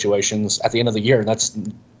pressure situations at the end of the year. And that's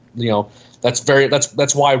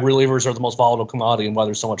that's why relievers are the most volatile commodity and why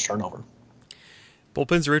there's so much turnover.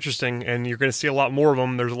 Bullpens are interesting, and you're going to see a lot more of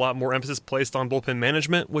them. There's a lot more emphasis placed on bullpen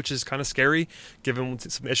management, which is kind of scary, given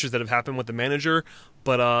some issues that have happened with the manager.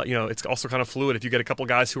 But it's also kind of fluid. If you get a couple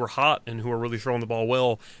guys who are hot and who are really throwing the ball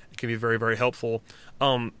well, it can be very, very helpful.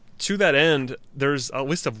 To that end, there's at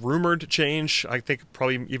least a rumored change. I think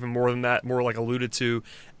probably even more than that, more like alluded to,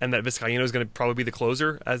 and that Vizcaíno is going to probably be the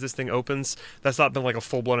closer as this thing opens. That's not been like a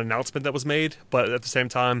full-blown announcement that was made, but at the same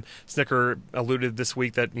time, Snitker alluded this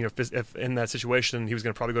week that if in that situation he was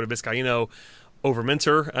going to probably go to Vizcaíno over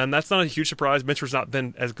Minter, and that's not a huge surprise. Minter's not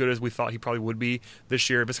been as good as we thought he probably would be this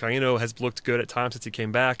year. Vizcaíno has looked good at times since he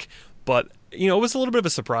came back, but it was a little bit of a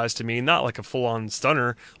surprise to me, not like a full-on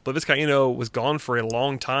stunner, but Vizcaíno was gone for a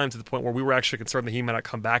long time to the point where we were actually concerned that he might not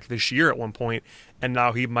come back this year at one point, and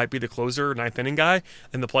now he might be the closer, ninth inning guy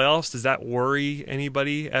in the playoffs. Does that worry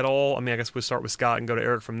anybody at all? I mean, I guess we'll start with Scott and go to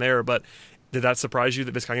Eric from there, but did that surprise you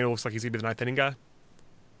that Vizcaíno looks like he's going to be the ninth inning guy?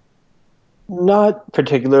 Not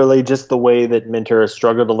particularly, just the way that Minter has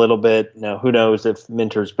struggled a little bit. Now, who knows if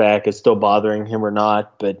Minter's back is still bothering him or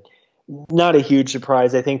not, but not a huge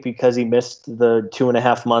surprise. I think because he missed the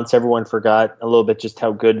 2.5 months, everyone forgot a little bit just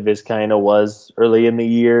how good Vizcaíno was early in the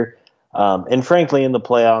year. And frankly, in the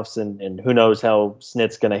playoffs, and who knows how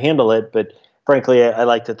Snit's going to handle it, but frankly, I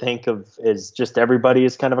like to think of as just everybody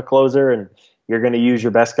is kind of a closer, and you're going to use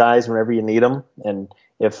your best guys whenever you need them. And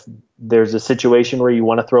if there's a situation where you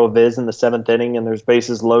want to throw a Viz in the 7th inning and there's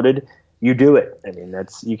bases loaded, you do it. I mean,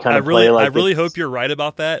 that's you kind of play like. I really hope you're right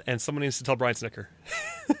about that, and someone needs to tell Brian Snitker.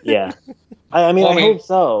 Yeah, I mean, I hope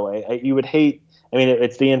so. You would hate. I mean,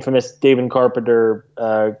 it's the infamous David Carpenter,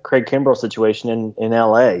 Craig Kimbrell situation in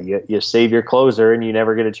L.A. You save your closer, and you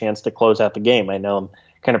never get a chance to close out the game. I know I'm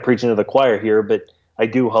kind of preaching to the choir here, but I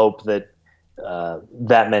do hope that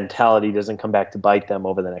that mentality doesn't come back to bite them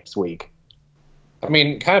over the next week. I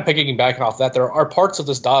mean, kind of piggybacking off that, there are parts of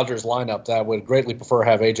this Dodgers lineup that would greatly prefer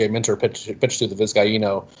have A.J. Minter pitch to the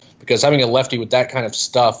Vizcaíno, because having a lefty with that kind of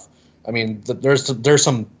stuff, I mean, there's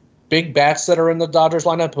some big bats that are in the Dodgers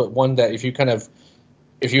lineup, but one that if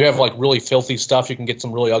you have like really filthy stuff, you can get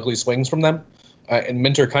some really ugly swings from them, and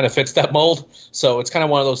Minter kind of fits that mold. So it's kind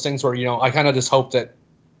of one of those things where I kind of just hope that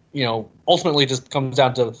ultimately just comes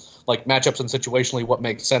down to like matchups and situationally what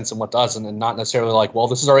makes sense and what doesn't, and not necessarily like, well,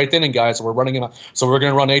 this is our 8th inning guy, so we're running him, so we're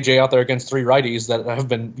going to run AJ out there against 3 righties that have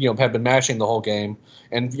been mashing the whole game,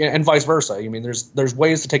 and vice versa. I mean, there's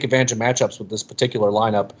ways to take advantage of matchups with this particular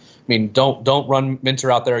lineup. I mean, don't run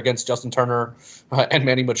Minter out there against Justin Turner and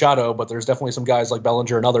Manny Machado, but there's definitely some guys like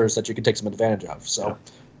Bellinger and others that you can take some advantage of. So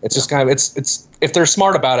it's just kind of it's if they're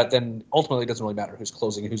smart about it, then ultimately it doesn't really matter who's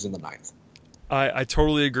closing and who's in the 9th. I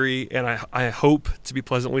totally agree, and I hope to be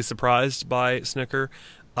pleasantly surprised by Snitker.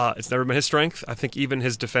 It's never been his strength. I think even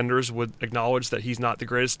his defenders would acknowledge that he's not the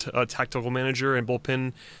greatest tactical manager and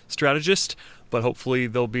bullpen strategist, but hopefully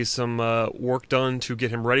there'll be some work done to get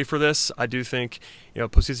him ready for this. I do think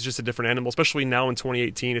postseason is just a different animal, especially now in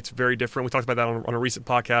 2018. It's very different. We talked about that on a recent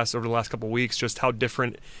podcast over the last couple of weeks, just how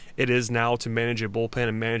different it is now to manage a bullpen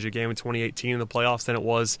and manage a game in 2018 in the playoffs than it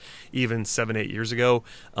was even 7-8 years ago.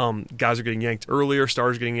 Guys are getting yanked earlier,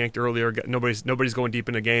 stars are getting yanked earlier. Nobody's going deep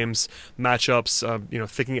into games,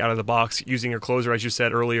 matchups. Thinking out of the box, using your closer, as you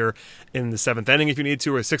said earlier, in the 7th inning if you need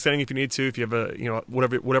to, or 6th inning if you need to. If you have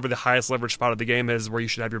whatever the highest leverage spot of the game is, where you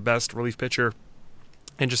should have your best relief pitcher.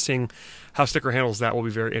 And just seeing how Snitker handles that will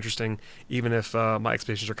be very interesting, even if my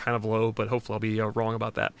expectations are kind of low, but hopefully I'll be wrong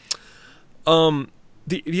about that.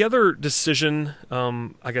 The other decision,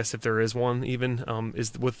 I guess if there is one even,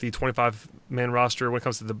 is with the 25-man roster when it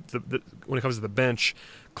comes to the bench.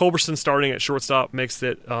 Culberson starting at shortstop makes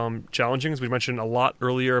it challenging, as we mentioned a lot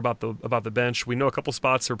earlier about the bench. We know a couple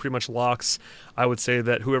spots are pretty much locks. I would say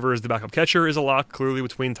that whoever is the backup catcher is a lock, clearly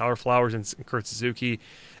between Tyler Flowers and Kurt Suzuki,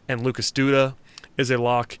 and Lucas Duda is a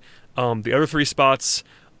lock. The other 3 spots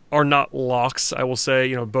are not locks, I will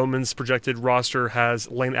say. Bowman's projected roster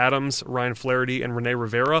has Lane Adams, Ryan Flaherty, and Rene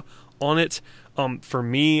Rivera on it. For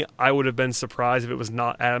me, I would have been surprised if it was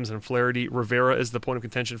not Adams and Flaherty. Rivera is the point of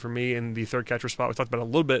contention for me in the 3rd catcher spot. We talked about it a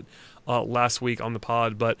little bit last week on the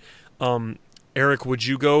pod, but Eric, would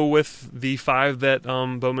you go with the 5 that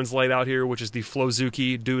Bowman's laid out here, which is the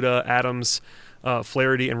Flozuki, Duda, Adams,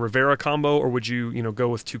 Flaherty, and Rivera combo, or would you go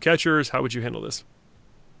with 2 catchers? How would you handle this?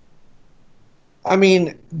 I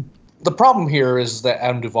mean, the problem here is that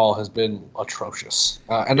Adam Duvall has been atrocious,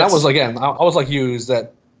 and Yes. that was, again, I was like you, is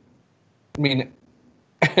that, I mean,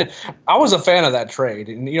 I was a fan of that trade,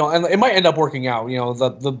 and and it might end up working out.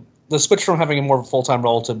 The switch from having a more of a full-time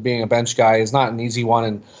role to being a bench guy is not an easy one,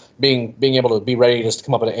 and being able to be ready just to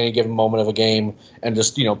come up at any given moment of a game and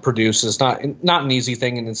just produce is not an easy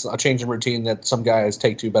thing, and it's a change in routine that some guys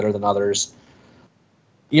take to better than others.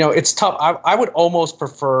 It's tough. I would almost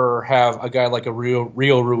prefer have a guy like a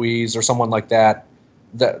Rio Ruiz or someone like that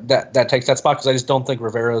takes that spot, because I just don't think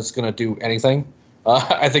Rivera is going to do anything.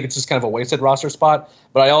 I think it's just kind of a wasted roster spot,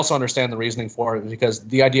 but I also understand the reasoning for it, because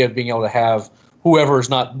the idea of being able to have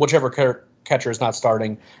whichever catcher is not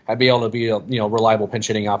starting, and be able to be a reliable pinch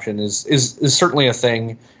hitting option is certainly a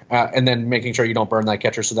thing, and then making sure you don't burn that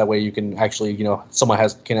catcher, so that way you can actually someone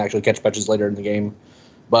can actually catch pitches later in the game.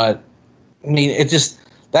 But I mean, it just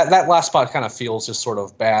that last spot kind of feels just sort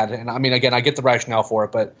of bad, and I mean, again, I get the rationale for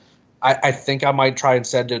it, but I think I might try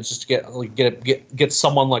instead to just get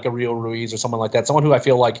someone like a Rio Ruiz or someone like that, someone who I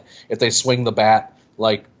feel like if they swing the bat,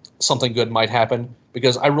 like something good might happen,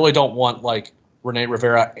 because I really don't want like Rene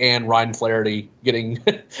Rivera and Ryan Flaherty getting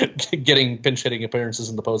pinch hitting appearances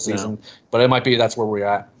in the postseason. No. But it might be that's where we're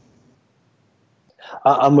at.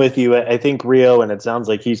 I'm with you. I think Rio, and it sounds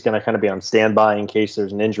like he's going to kind of be on standby in case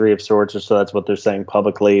there's an injury of sorts, or so that's what they're saying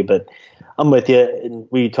publicly. But I'm with you. And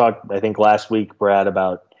we talked, I think, last week, Brad,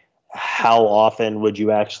 about how often would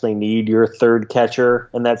you actually need your third catcher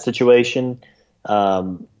in that situation.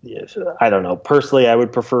 I don't know. Personally, I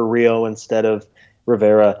would prefer Rio instead of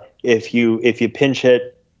Rivera. If you pinch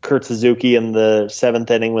hit Kurt Suzuki in the 7th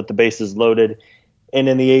inning with the bases loaded, and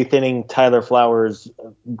in the 8th inning Tyler Flowers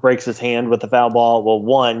breaks his hand with the foul ball, well,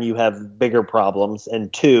 1, you have bigger problems,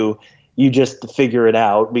 and 2, you just figure it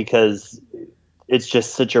out, because it's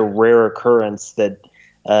just such a rare occurrence that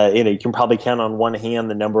you can probably count on one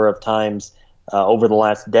hand the number of times over the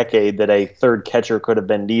last decade that a third catcher could have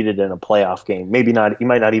been needed in a playoff game. Maybe not. You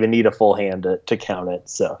might not even need a full hand to count it.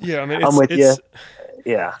 So yeah, I mean, I'm with you.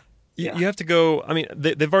 Yeah. You have to go. I mean,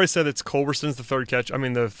 they've already said it's Culberson's the third catcher. I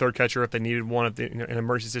mean, the third catcher if they needed one in an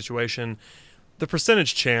emergency situation. The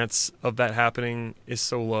percentage chance of that happening is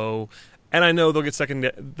so low, and I know they'll get second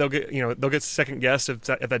guessed if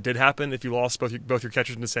that did happen. If you lost both your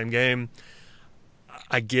catchers in the same game,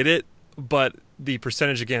 I get it, but the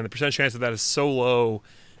percentage chance of that is so low,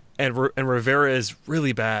 and Rivera is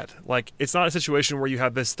really bad. Like, it's not a situation where you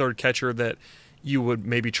have this third catcher that you would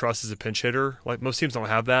maybe trust as a pinch hitter. Like, most teams don't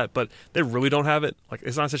have that, but they really don't have it. Like,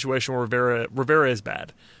 it's not a situation where Rivera is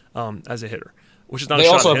bad as a hitter, which is not. They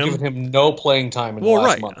a also shot have at him. Given him no playing time in the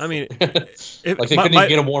last month. I mean, like they couldn't even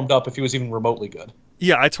get him warmed up if he was even remotely good.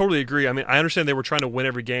 Yeah, I totally agree. I mean, I understand they were trying to win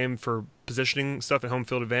every game for positioning stuff and home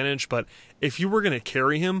field advantage, but if you were going to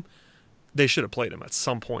carry him, they should have played him at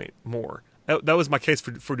some point more. That was my case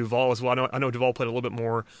for Duvall as well. I know Duvall played a little bit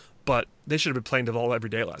more, but they should have been playing Duvall every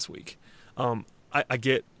day last week. I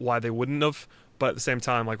get why they wouldn't have, but at the same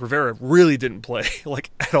time, like, Rivera really didn't play like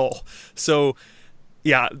at all. So,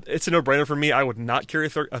 yeah, it's a no-brainer for me. I would not carry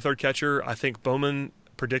a third catcher. I think Bowman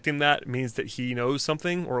predicting that means that he knows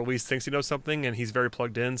something, or at least thinks he knows something, and he's very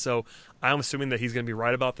plugged in. So I'm assuming that he's going to be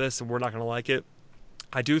right about this, and we're not going to like it.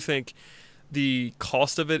 I do think the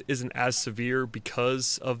cost of it isn't as severe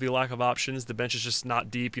because of the lack of options. The bench is just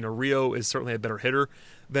not deep. Rio is certainly a better hitter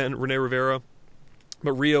than Rene Rivera,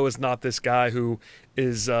 but Rio is not this guy who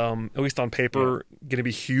is, at least on paper, going to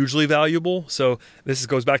be hugely valuable. So this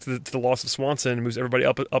goes back to the loss of Swanson, moves everybody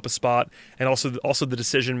up a spot, and also the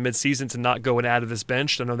decision midseason to not go and add to this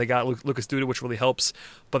bench. I know they got Lucas Duda, which really helps,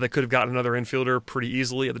 but they could have gotten another infielder pretty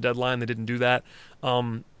easily at the deadline. They didn't do that.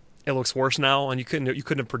 It looks worse now, and you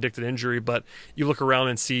couldn't have predicted injury, but you look around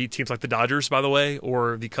and see teams like the Dodgers, by the way,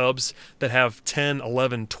 or the Cubs that have 10,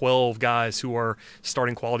 11, 12 guys who are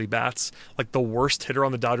starting quality bats. Like, the worst hitter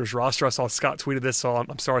on the Dodgers roster, I saw Scott tweeted this, so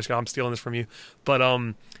I'm sorry, Scott, I'm stealing this from you, but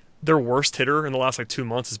their worst hitter in the last 2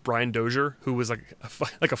 months is Brian Dozier, who was like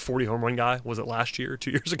a 40 home run guy. Was it last year,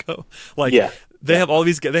 2 years ago? They have all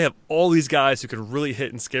these guys who could really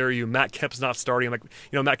hit and scare you. Matt Kemp's not starting.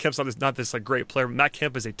 Matt Kemp's not this great player. Matt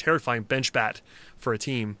Kemp is a terrifying bench bat for a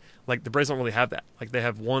team. Like, the Braves don't really have that. Like,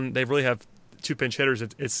 they really have two pinch hitters.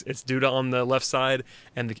 It's Duda on the left side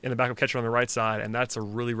and the backup catcher on the right side, and that's a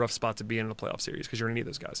really rough spot to be in a playoff series because you're gonna need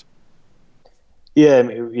those guys. Yeah,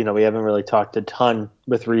 we haven't really talked a ton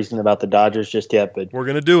with reason about the Dodgers just yet, but we're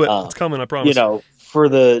gonna do it. It's coming, I promise. For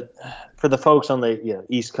the folks on the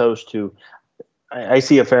East Coast who I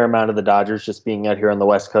see a fair amount of the Dodgers just being out here on the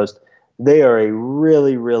West Coast. They are a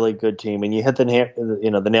really, really good team, and you hit the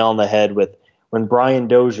nail on the head with when Brian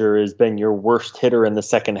Dozier has been your worst hitter in the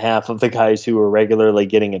second half of the guys who are regularly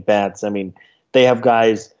getting at bats. I mean, they have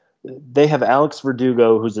guys. They have Alex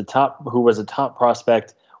Verdugo, who was a top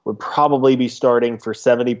prospect, would probably be starting for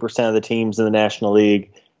 70% of the teams in the National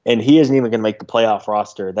League, and he isn't even going to make the playoff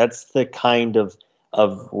roster. That's the kind of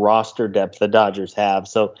roster depth the Dodgers have.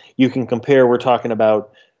 So you can compare. We're talking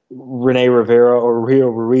about Rene Rivera or Rio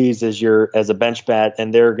Ruiz as a bench bat,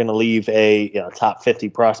 and they're going to leave a top 50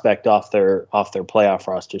 prospect off their playoff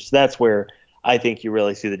roster. So that's where I think you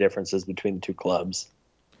really see the differences between the two clubs.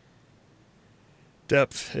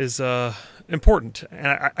 Depth is important,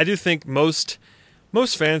 and I do think most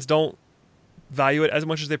fans don't value it as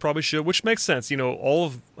much as they probably should, which makes sense. I'm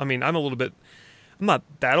not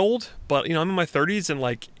that old, but I'm in my 30s, and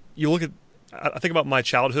like I think about my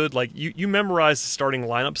childhood. Like you memorize the starting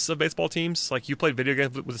lineups of baseball teams. Like you played video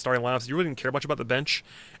games with the starting lineups. You really didn't care much about the bench,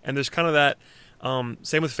 and there's kind of that.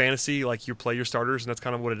 Same with fantasy. Like you play your starters, and that's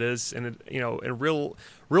kind of what it is. And in real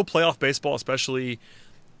playoff baseball, especially,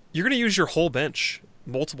 you're going to use your whole bench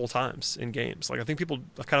multiple times in games. Like I think people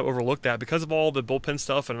kind of overlook that because of all the bullpen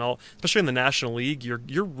stuff and all, especially in the National League.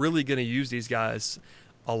 You're really going to use these guys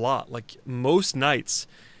a lot. Like most nights,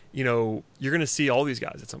 you're going to see all these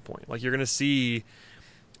guys at some point. Like you're going to see,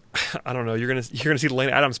 I don't know, you're going to see Lane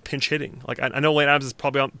Adams pinch hitting. Like I know Lane Adams is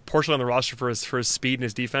probably partially on the roster for his speed and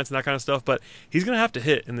his defense and that kind of stuff, but he's going to have to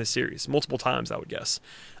hit in this series multiple times, I would guess.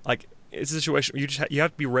 Like it's a situation where you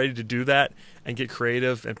have to be ready to do that and get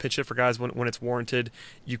creative and pitch it for guys when it's warranted.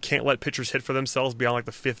 You can't let pitchers hit for themselves beyond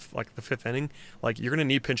the fifth inning. Like you're going to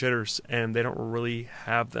need pinch hitters, and they don't really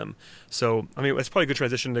have them. So it's probably a good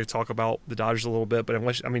transition to talk about the Dodgers a little bit. But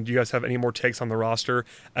do you guys have any more takes on the roster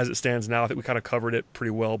as it stands now? I think we kind of covered it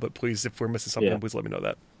pretty well. But please, if we're missing something, please let me know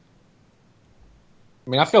that.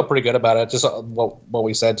 I feel pretty good about it. Just what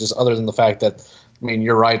we said, just other than the fact that,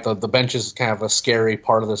 you're right. The bench is kind of a scary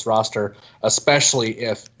part of this roster, especially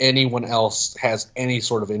if anyone else has any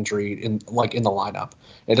sort of injury in the lineup.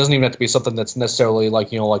 It doesn't even have to be something that's necessarily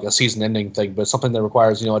like a season-ending thing, but something that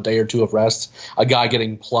requires a day or two of rest. A guy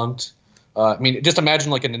getting plunked. Just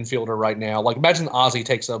imagine like an infielder right now. Like imagine Ozzie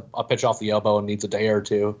takes a pitch off the elbow and needs a day or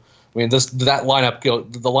two. The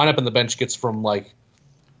lineup and the bench gets from like,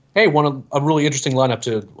 hey, a really interesting lineup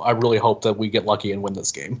to I really hope that we get lucky and win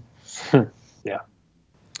this game.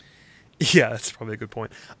 Yeah, that's probably a good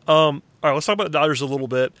point. All right, let's talk about the Dodgers a little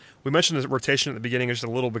bit. We mentioned the rotation at the beginning just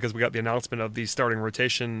a little because we got the announcement of the starting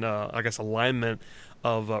rotation, alignment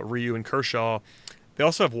of Ryu and Kershaw. They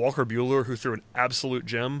also have Walker Buehler, who threw an absolute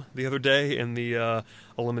gem the other day in the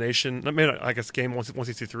elimination. Game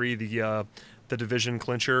 163, the division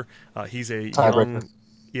clincher. He's a young.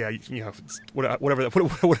 Yeah, whatever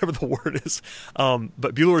the word is.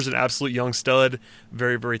 But Buehler's an absolute young stud,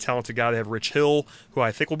 very, very talented guy. They have Rich Hill, who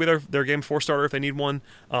I think will be their Game 4 starter if they need one.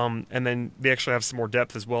 And then they actually have some more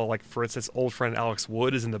depth as well. Like, for instance, old friend Alex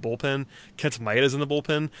Wood is in the bullpen. Kent Maeda's in the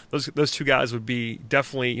bullpen. Those two guys would be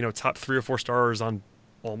definitely, top 3 or 4 starters on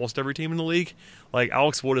almost every team in the league. Like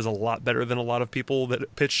Alex Wood is a lot better than a lot of people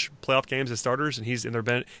that pitch playoff games as starters, and he's in their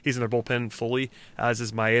bullpen fully, as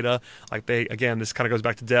is Maeda. Like this kind of goes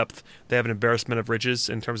back to depth. They have an embarrassment of riches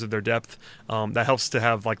in terms of their depth. That helps to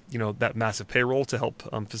have that massive payroll to help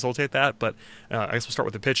facilitate that. But I guess we'll start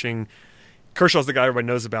with the pitching. Kershaw's the guy everybody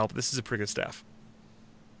knows about, but this is a pretty good staff.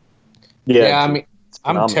 Yeah,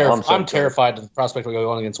 I'm terrified of the prospect of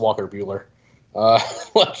going against Walker Buehler.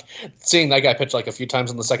 Seeing that guy pitch a few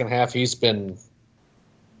times in the second half, he's been,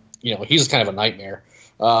 he's kind of a nightmare.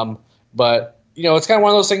 But it's kind of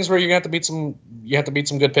one of those things where you have to beat some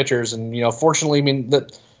good pitchers, and fortunately, the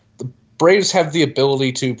Braves have the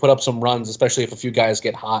ability to put up some runs, especially if a few guys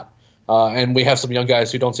get hot. And we have some young guys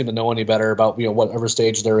who don't seem to know any better about whatever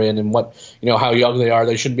stage they're in and what how young they are.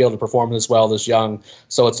 They shouldn't be able to perform this well this young.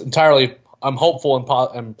 So it's entirely. I'm hopeful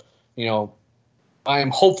I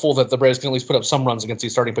am hopeful that the Braves can at least put up some runs against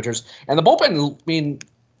these starting pitchers. And the bullpen,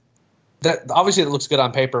 that obviously it looks good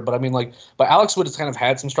on paper, but but Alex Wood has kind of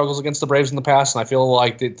had some struggles against the Braves in the past, and I feel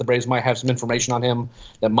like the Braves might have some information on him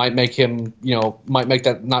that might make him, might make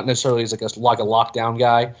that not necessarily as a lockdown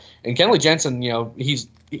guy. And Kenley Jensen,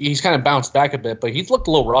 he's kind of bounced back a bit, but he's looked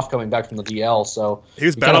a little rough coming back from the DL. So he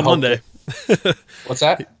was bad on Monday. What's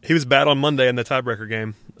that? He was bad on Monday in the tiebreaker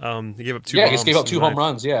game. He gave up 2 bombs. Yeah, he just gave up 2 home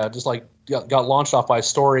runs. Yeah, just got launched off by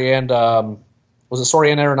Story and was it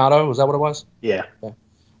Story and Arenado? Was that what it was? Yeah.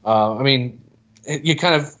 you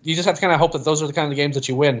just have to kind of hope that those are the kind of games that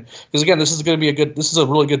you win. Because again, this is a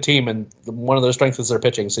really good team, and one of their strengths is their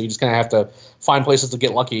pitching. So you just kind of have to find places to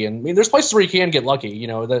get lucky. And I mean, there's places where you can get lucky. You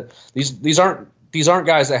know, that these aren't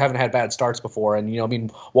guys that haven't had bad starts before. And, you know, I mean,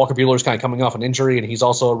 Walker Buehler's kind of coming off an injury, and he's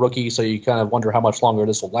also a rookie, so you kind of wonder how much longer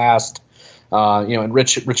this will last. You know, and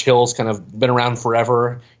Rich Hill's kind of been around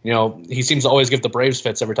forever. You know, he seems to always give the Braves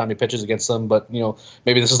fits every time he pitches against them. But, you know,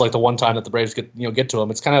 maybe this is like the one time that the Braves get to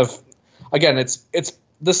him. It's kind of, again,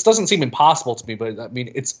 this doesn't seem impossible to me, but I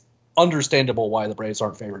mean, it's understandable why the Braves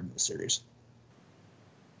aren't favored in this series.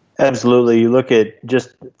 Absolutely. You look at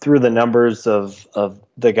just through the numbers of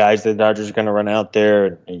the guys that the Dodgers are going to run out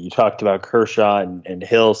there, and you talked about Kershaw and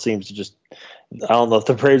Hill seems to just, I don't know if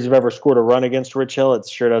the Braves have ever scored a run against Rich Hill. It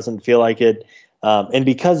sure doesn't feel like it. And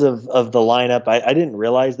because of the lineup, I didn't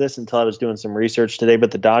realize this until I was doing some research today,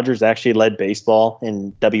 but the Dodgers actually led baseball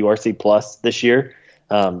in WRC plus this year.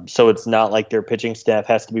 So it's not like their pitching staff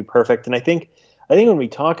has to be perfect. And I think when we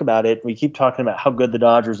talk about it, we keep talking about how good the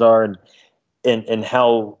Dodgers are and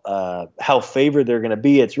how favored they're going to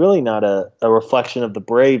be. It's really not a reflection of the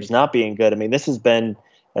Braves not being good. I mean, this has been,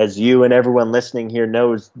 as you and everyone listening here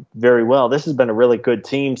knows very well, this has been a really good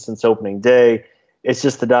team since opening day. It's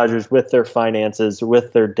just the Dodgers with their finances,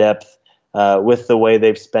 with their depth, with the way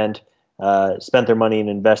they've spent their money and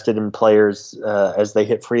invested in players as they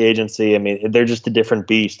hit free agency. I mean, they're just a different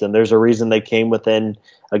beast, and there's a reason they came within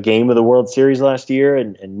a game of the World Series last year,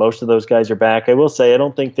 and most of those guys are back. I will say I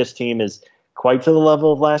don't think this team is quite to the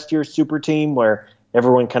level of last year's super team where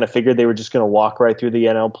everyone kind of figured they were just going to walk right through the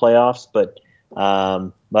NL playoffs, but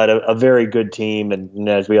a very good team, and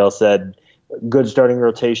as we all said, good starting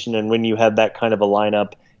rotation. And when you have that kind of a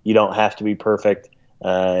lineup, you don't have to be perfect,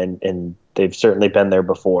 and they've certainly been there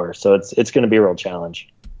before. So it's going to be a real challenge.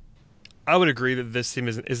 I would agree that this team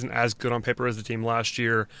isn't as good on paper as the team last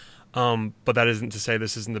year. But that isn't to say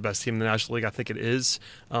this isn't the best team in the National League. I think it is.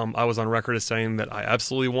 I was on record as saying that I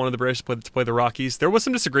absolutely wanted the Braves to play the Rockies. There was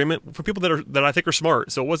some disagreement for people that I think are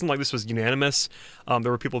smart. So it wasn't like this was unanimous. There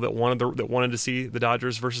were people that wanted to see the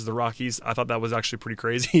Dodgers versus the Rockies. I thought that was actually pretty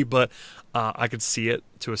crazy, but I could see it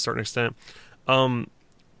to a certain extent.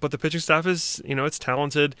 But the pitching staff is, it's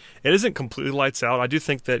talented. It isn't completely lights out. I do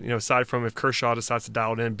think that, aside from if Kershaw decides to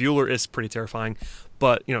dial it in, Buehler is pretty terrifying.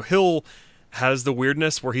 But, Hill has the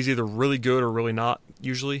weirdness where he's either really good or really not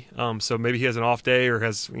usually. So maybe he has an off day or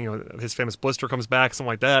has, his famous blister comes back, something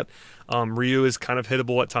like that. Ryu is kind of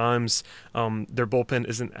hittable at times. Their bullpen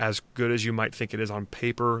isn't as good as you might think it is on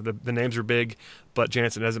paper. The names are big, but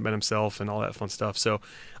Jansen hasn't been himself and all that fun stuff. So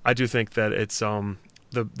I do think that it's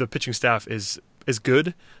the pitching staff is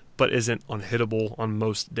good, but isn't unhittable on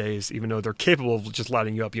most days, even though they're capable of just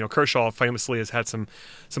lighting you up. Kershaw famously has had some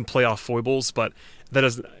playoff foibles, but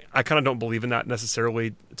I kind of don't believe in that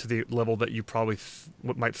necessarily to the level that you probably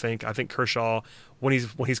might think. I think Kershaw, when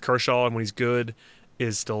he's Kershaw and when he's good,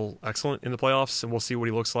 is still excellent in the playoffs, and we'll see what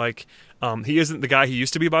he looks like. He isn't the guy he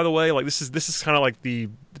used to be, by the way. Like this is kind of like the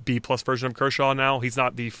B+ version of Kershaw now. He's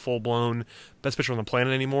not the full blown best pitcher on the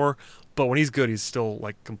planet anymore, but when he's good, he's still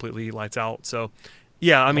like completely lights out. So.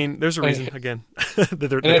 Yeah, I mean, there's a reason, again.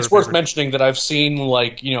 that it's worth mentioning that I've seen,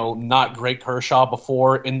 not great Kershaw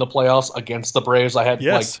before in the playoffs against the Braves. I had,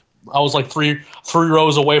 I was three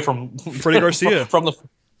rows away from Freddie Garcia.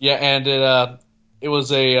 And it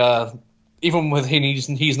was even with him,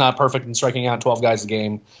 he's not perfect in striking out 12 guys a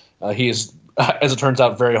game. He is, as it turns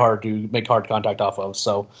out, very hard to make hard contact off of.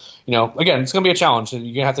 So, again, it's going to be a challenge. You're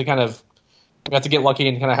going to have to we have to get lucky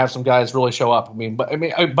and kind of have some guys really show up.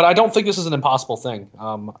 But I don't think this is an impossible thing.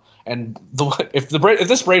 And if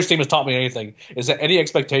this Braves team has taught me anything, is that any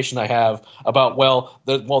expectation I have about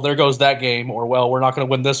there goes that game, or we're not going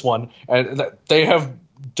to win this one, and they have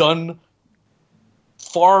done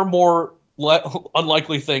far more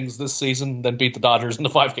unlikely things this season than beat the Dodgers in the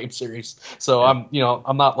 5-game series. So I'm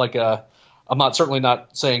certainly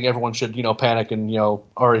not saying everyone should panic and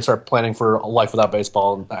already start planning for a life without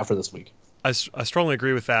baseball after this week. I strongly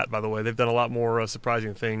agree with that, by the way. They've done a lot more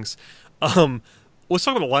surprising things. Let's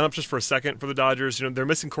talk about the lineup just for a second for the Dodgers. They're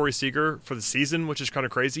missing Corey Seager for the season, which is kind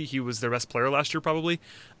of crazy. He was their best player last year probably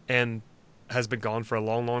and has been gone for a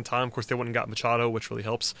long, long time. Of course, they went and got Machado, which really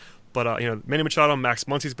helps. But, Manny Machado, Max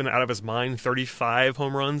Muncy's been out of his mind, 35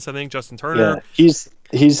 home runs, I think. Justin Turner. Yeah,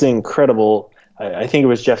 he's incredible. I think it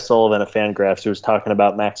was Jeff Sullivan of Fangraphs who was talking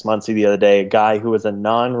about Max Muncy the other day, a guy who was a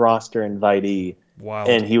non-roster invitee. Wow.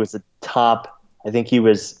 And he was a top, I think he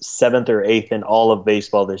was 7th or 8th in all of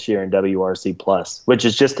baseball this year in WRC plus, which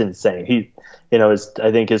is just insane.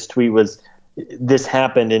 I think his tweet was, this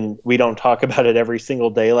happened and we don't talk about it every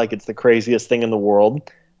single day like it's the craziest thing in the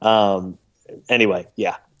world. Anyway,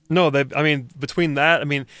 yeah. No, between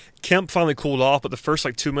that, Kemp finally cooled off, but the first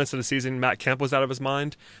 2 months of the season, Matt Kemp was out of his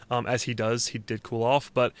mind, as he does. He did cool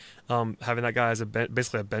off, but having that guy as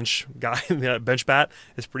basically a bench guy, bench bat,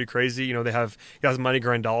 is pretty crazy. They have guys. Monty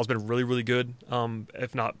Grandal has been really, really good,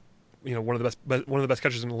 if not, one of the best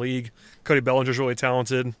catchers in the league. Cody Bellinger's really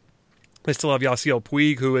talented. They still have Yasiel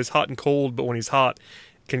Puig, who is hot and cold, but when he's hot,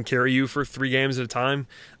 can carry you for 3 games at a time.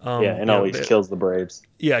 Always kills the Braves.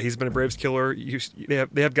 Yeah, he's been a Braves killer.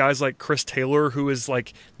 They have guys like Chris Taylor, who is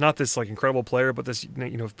not this incredible player, but this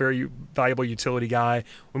very valuable utility guy.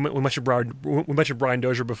 We mentioned Brian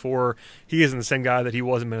Dozier before. He isn't the same guy that he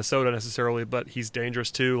was in Minnesota necessarily, but he's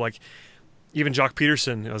dangerous too. Even Jock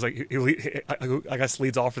Peterson, I guess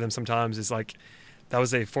leads off for them sometimes. Is that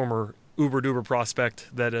was a former uber duper prospect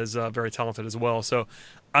that is very talented as well. So,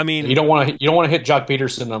 you don't want to hit Jock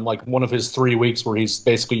Peterson on one of his 3 weeks where he's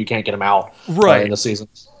basically you can't get him out right in the season.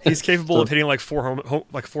 He's capable of hitting 4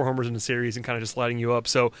 homers in the series and kind of just lighting you up.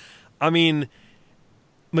 So,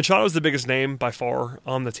 Machado's the biggest name by far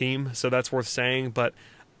on the team, so that's worth saying. But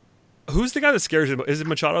who's the guy that scares you? Is it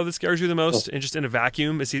Machado that scares you the most? And just in a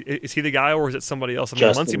vacuum, is he the guy, or is it somebody else?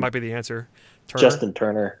 Muncy might be the answer. Turner? Justin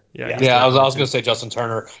Turner. Yeah, I was going to say Justin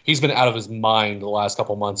Turner. He's been out of his mind the last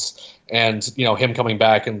couple months, and him coming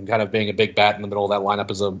back and kind of being a big bat in the middle of that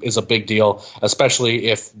lineup is a big deal, especially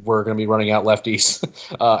if we're going to be running out lefties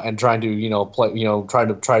and trying to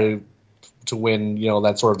play to win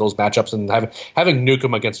that sort of those matchups, and having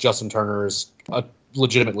Newcomb against Justin Turner is a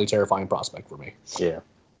legitimately terrifying prospect for me.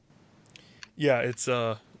 Yeah, it's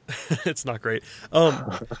it's not great.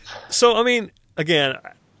 So again,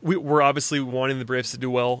 we're obviously wanting the Braves to do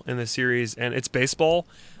well in this series, and it's baseball.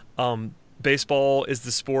 Baseball is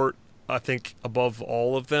the sport, I think, above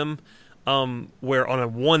all of them, where on a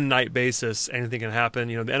one-night basis anything can happen.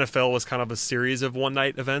 The NFL is kind of a series of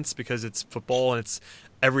one-night events because it's football and it's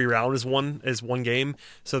every round is one game.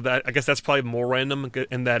 So that I guess that's probably more random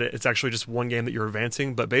in that it's actually just one game that you're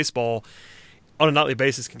advancing. But baseball, on a nightly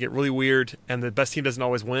basis, can get really weird, and the best team doesn't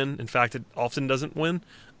always win. In fact, it often doesn't win.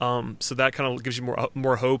 So that kind of gives you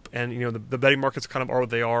more hope, and the betting markets kind of are what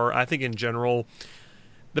they are. I think in general,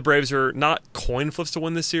 the Braves are not coin flips to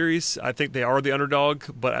win this series. I think they are the underdog,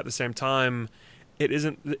 but at the same time, it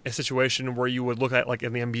isn't a situation where you would look at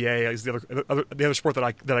in the NBA as the other sport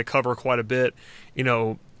that I cover quite a bit.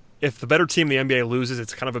 If the better team in the NBA loses,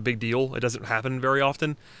 it's kind of a big deal. It doesn't happen very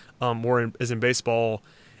often. As in baseball,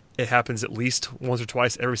 it happens at least once or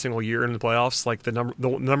twice every single year in the playoffs. The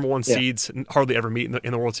number one seeds hardly ever meet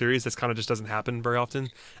in the World Series. This kind of just doesn't happen very often,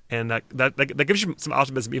 and that gives you some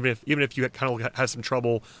optimism, even if you kind of have some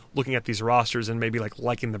trouble looking at these rosters and maybe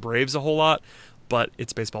liking the Braves a whole lot. But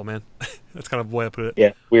it's baseball, man. That's kind of the way I put it.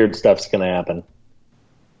 Yeah, weird stuff's gonna happen.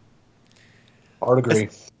 Hard agree.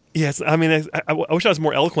 Yes, I wish I was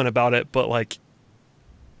more eloquent about it, but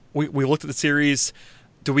we looked at the series.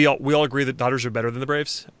 Do we all agree that Dodgers are better than the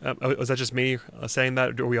Braves? Was that just me saying that,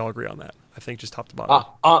 or do we all agree on that? I think just top to bottom.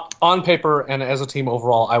 On paper and as a team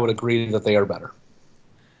overall, I would agree that they are better.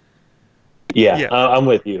 Yeah. I'm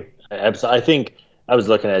with you. I think I was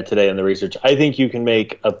looking at it today in the research. I think you can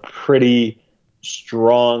make a pretty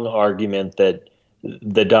strong argument that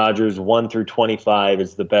the Dodgers 1 through 25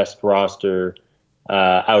 is the best roster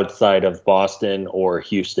outside of Boston or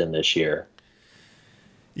Houston this year.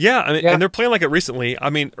 Yeah, and they're playing like it recently.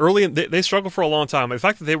 Early they struggled for a long time. The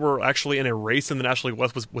fact that they were actually in a race in the National League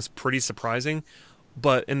West was pretty surprising.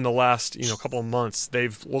 But in the last couple of months,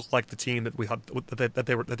 they've looked like the team that we had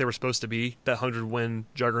that they were supposed to be, that 100-win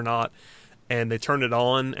juggernaut, and they turned it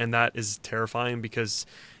on, and that is terrifying because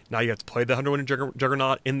now you have to play the 100-win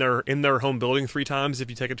juggernaut in their home building 3 times if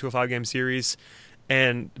you take it to a 5-game series.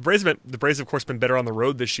 And the Braves have, of course, been better on the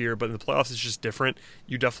road this year, but in the playoffs, it's just different.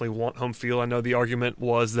 You definitely want home field. I know the argument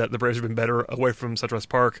was that the Braves have been better away from SunTrust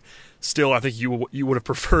Park. Still, I think you would have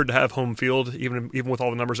preferred to have home field, even with all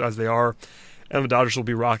the numbers as they are. And the Dodgers will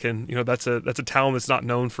be rocking. That's a town that's not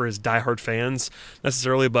known for his diehard fans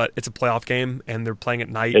necessarily, but it's a playoff game, and they're playing at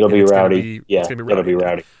night. It'll be rowdy. It'll be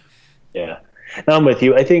rowdy. Yeah. Now I'm with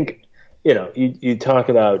you. I think, you talk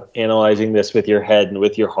about analyzing this with your head and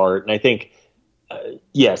with your heart, and I think,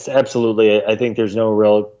 yes, absolutely. I think there's no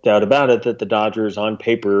real doubt about it that the Dodgers on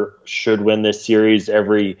paper should win this series.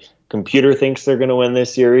 Every computer thinks they're going to win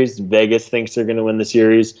this series. Vegas thinks they're going to win the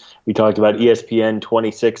series. We talked about ESPN,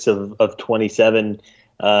 26 of 27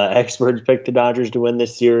 experts picked the Dodgers to win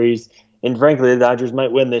this series. And frankly, the Dodgers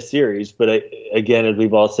might win this series. But again, as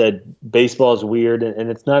we've all said, baseball is weird. And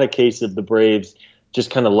it's not a case of the Braves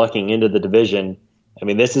just kind of lucking into the division.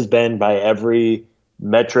 This has been by every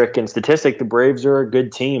metric and statistic, the Braves are a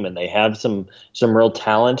good team, and they have some real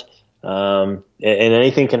talent. And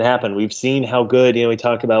anything can happen. We've seen how good, we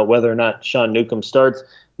talk about whether or not Sean Newcomb starts.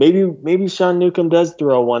 Maybe Sean Newcomb does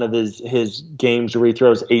throw one of his games where he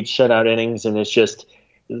throws 8 shutout innings, and it's just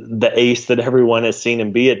the ace that everyone has seen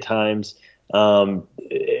him be at times.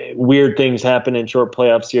 Weird things happen in short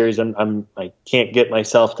playoff series. I can't get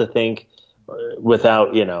myself to think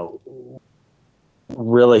without,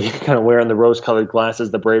 really kind of wearing the rose-colored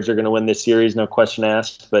glasses, the Braves are going to win this series, no question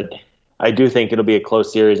asked. But I do think it'll be a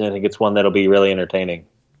close series, and I think it's one that'll be really entertaining.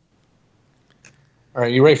 All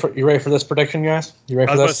right, you ready for this prediction, guys? You ready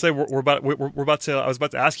for this? I was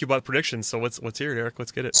about to ask you about predictions. So let's hear it, Eric.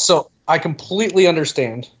 Let's get it. So I completely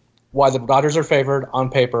understand why the Dodgers are favored on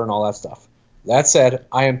paper and all that stuff. That said,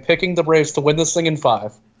 I am picking the Braves to win this thing in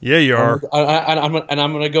 5. Yeah, you are. I'm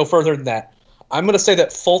going to go further than that. I'm going to say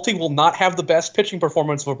that Fulte will not have the best pitching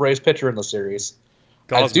performance of a Braves pitcher in the series.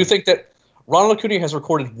 I do think that Ronald Acuna has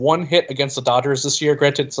recorded 1 hit against the Dodgers this year.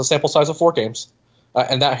 Granted, it's a sample size of 4 games,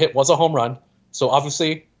 and that hit was a home run. So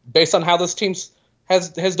obviously, based on how this team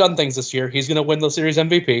has done things this year, he's going to win the series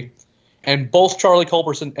MVP. And both Charlie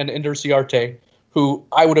Culberson and Ender Ciarte, who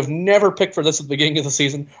I would have never picked for this at the beginning of the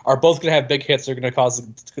season, are both going to have big hits. They're going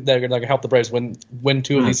to help the Braves win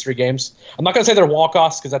 2 of these 3 games. I'm not going to say they're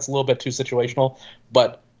walk-offs because that's a little bit too situational,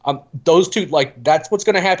 but those two, that's what's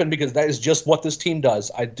going to happen because that is just what this team does.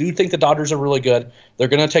 I do think the Dodgers are really good. They're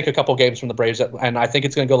going to take a couple games from the Braves, and I think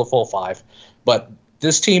it's going to go the full 5. But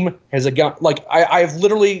this team has I've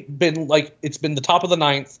literally been it's been the top of the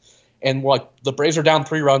 9th, and the Braves are down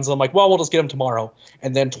 3 runs. And I'm like, well, we'll just get them tomorrow.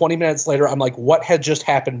 And then 20 minutes later, I'm like, what had just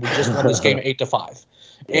happened? We just won this game 8-5,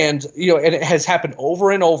 and and it has happened over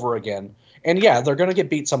and over again. And yeah, they're going to get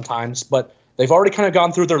beat sometimes, but they've already kind of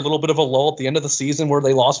gone through their little bit of a lull at the end of the season where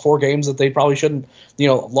they lost 4 games that they probably shouldn't,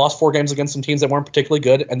 lost 4 games against some teams that weren't particularly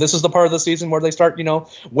good. And this is the part of the season where they start,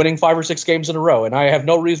 winning 5 or 6 games in a row. And I have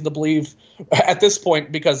no reason to believe at this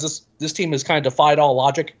point because this team has kind of defied all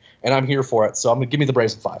logic, and I'm here for it. So I'm going to give me the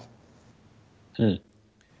Braves at 5. Go ahead,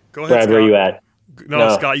 Brad, Scott. where are you at?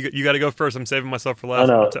 No, Scott, you got to go first. I'm saving myself for last.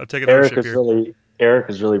 No. I'm taking ownership here.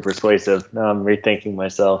 Eric is really persuasive. Now I'm rethinking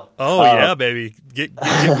myself. Oh, yeah, baby. Get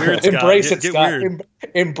weird, Scott. Embrace it, get Scott.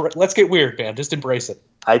 Weird. Let's get weird, man. Just embrace it.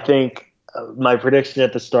 I think my prediction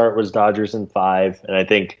at the start was Dodgers in 5, and I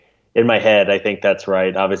think in my head, I think that's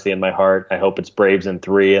right. Obviously, in my heart, I hope it's Braves in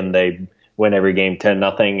 3, and they win every game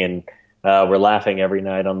 10-0, and we're laughing every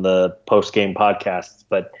night on the post-game podcasts.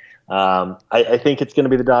 But I think it's going to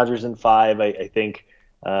be the Dodgers in 5. I think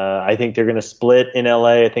they're going to split in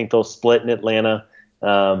LA. I think they'll split in Atlanta.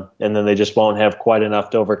 And then they just won't have quite enough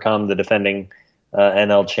to overcome the defending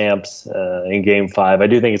NL champs in Game 5. I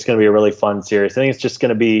do think it's going to be a really fun series. I think it's just going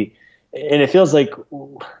to be, and it feels like,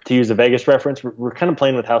 to use a Vegas reference, we're kind of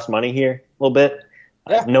playing with house money here a little bit.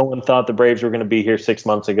 Yeah. No one thought the Braves were going to be here 6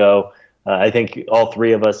 months ago. I think all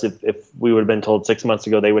 3 of us, if we would have been told 6 months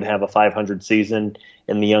ago they would have a 500 season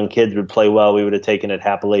and the young kids would play well, we would have taken it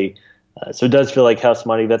happily. So it does feel like house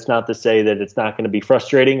money. That's not to say that it's not going to be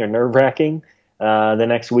frustrating or nerve-wracking the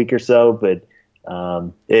next week or so, but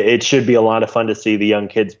it should be a lot of fun to see the young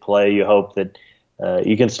kids play. You hope that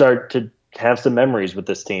you can start to have some memories with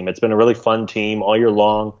this team. It's been a really fun team all year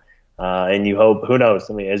long, and you hope, who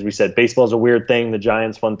knows, I mean, as we said, baseball's a weird thing. The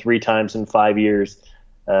Giants won 3 times in 5 years.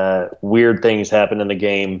 Weird things happen in the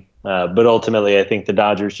game, but ultimately I think the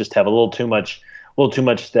Dodgers just have a little too much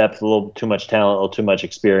depth, a little too much talent, a little too much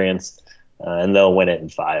experience, and they'll win it in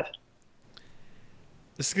 5.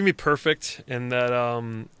 This is going to be perfect in that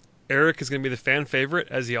Eric is going to be the fan favorite,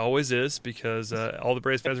 as he always is, because all the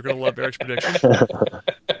Braves fans are going to love Eric's prediction.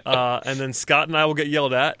 And then Scott and I will get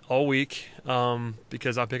yelled at all week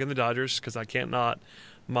because I'm picking the Dodgers because I can't not.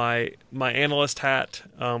 My analyst hat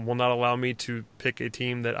will not allow me to pick a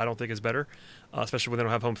team that I don't think is better, especially when they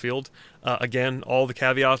don't have home field. Again, all the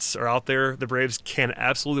caveats are out there. The Braves can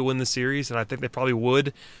absolutely win the series, and I think they probably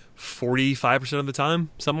would 45% of the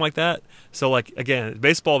time, something like that. So, again,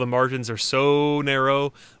 baseball, the margins are so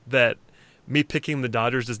narrow that me picking the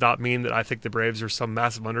Dodgers does not mean that I think the Braves are some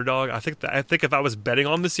massive underdog. I think if I was betting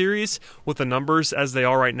on the series with the numbers as they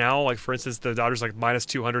are right now, like for instance, the Dodgers minus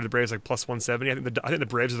 200, the Braves plus 170. I think the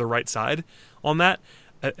Braves are the right side on that.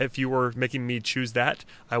 If you were making me choose that,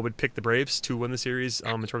 I would pick the Braves to win the series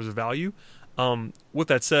in terms of value. With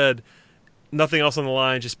that said, nothing else on the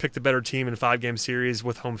line. Just pick the better team in a 5-game series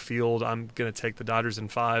with home field. I'm going to take the Dodgers in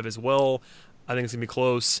 5 as well. I think it's going to be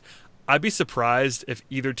close. I'd be surprised if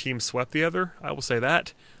either team swept the other. I will say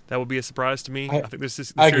that. That would be a surprise to me. I think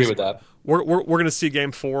I agree with that. We're going to see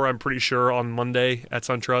Game 4, I'm pretty sure, on Monday at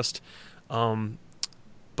SunTrust.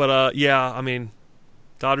 Yeah, I mean,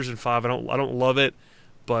 Dodgers in 5. I don't love it,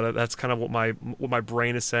 but that's kind of what my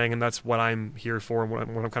brain is saying, and that's what I'm here for, and what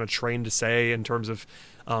I'm kind of trained to say in terms of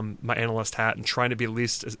my analyst hat and trying to be at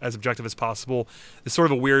least as objective as possible. It's sort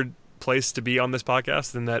of a weird place to be on this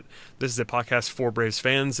podcast, in that this is a podcast for Braves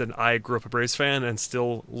fans, and I grew up a Braves fan and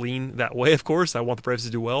still lean that way. Of course, I want the Braves to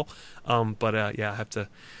do well, but I have to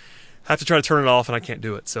try to turn it off, and I can't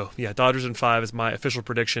do it. So yeah, Dodgers in 5 is my official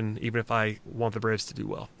prediction, even if I want the Braves to do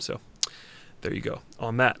well. So there you go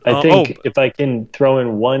on that. I think if I can throw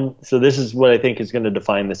in one, so this is what I think is going to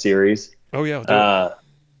define the series. Oh yeah.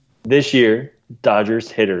 This year, Dodgers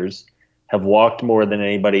hitters have walked more than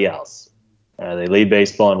anybody else. They lead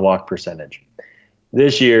baseball in walk percentage.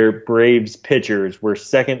 This year, Braves pitchers were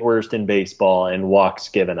second worst in baseball in walks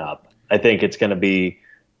given up. I think it's going to be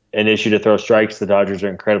an issue to throw strikes. The Dodgers are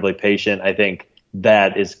incredibly patient. I think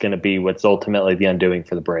that is going to be what's ultimately the undoing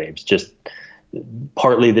for the Braves. Just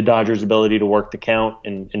partly the Dodgers' ability to work the count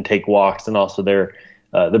and take walks, and also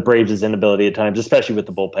the Braves' inability at times, especially with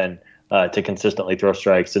the bullpen, to consistently throw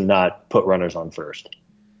strikes and not put runners on first.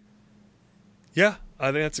 Yeah,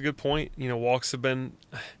 I think that's a good point. Walks have been,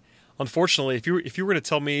 unfortunately, if you were to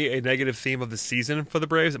tell me a negative theme of the season for the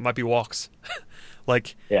Braves, it might be walks.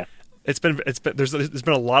 Yeah. There's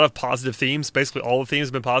been a lot of positive themes. Basically, all the themes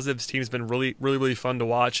have been positive. This team's been really, really, really fun to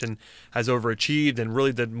watch and has overachieved and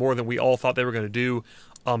really did more than we all thought they were going to do.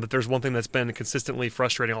 But there's one thing that's been consistently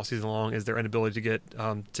frustrating all season long is their inability to get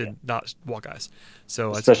not walk guys.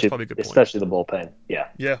 So that's probably a good point. Especially the bullpen. Yeah.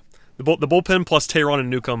 Yeah. The bullpen plus Tehran and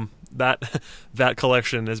Newcomb, that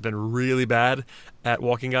collection has been really bad at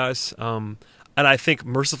walking guys. And I think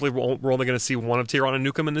mercifully we're only going to see one of Tehran and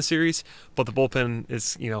Newcomb in this series, but the bullpen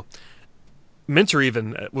is, Minter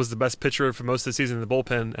even was the best pitcher for most of the season in the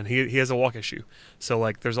bullpen, and he has a walk issue. So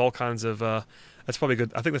there's all kinds of that's probably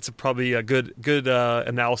good. I think that's probably a good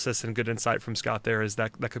analysis and good insight from Scott there. Is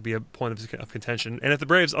that could be a point of contention. And if the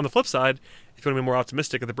Braves, on the flip side, if you want to be more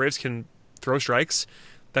optimistic, if the Braves can throw strikes,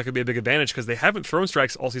 that could be a big advantage because they haven't thrown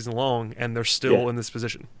strikes all season long, and they're still in this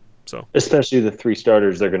position. So especially the 3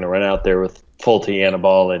 starters they're going to run out there with Fulte,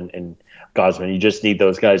 Anibal, and Gosman. You just need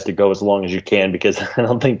those guys to go as long as you can, because I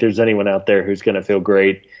don't think there's anyone out there who's going to feel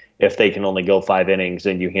great if they can only go 5 innings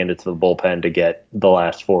and you hand it to the bullpen to get the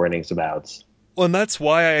last 4 innings of outs. Well, and that's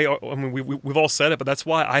why we've all said it, but that's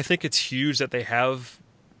why I think it's huge that they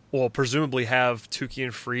presumably have Tukey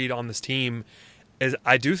and Fried on this team. Is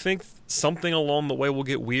I do think something along the way will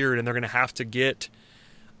get weird, and they're going to have to get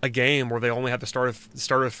a game where they only have to start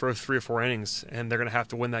throw 3 or 4 innings, and they're going to have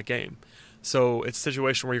to win that game. So it's a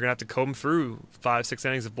situation where you're going to have to comb through 5-6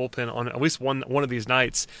 innings of bullpen on at least one of these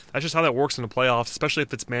nights. That's just how that works in the playoffs, especially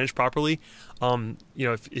if it's managed properly.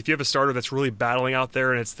 If you have a starter that's really battling out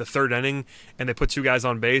there and it's the 3rd inning and they put 2 guys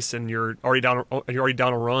on base and you're already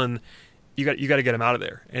down a run, you got to get him out of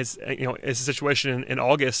there. And it's a situation in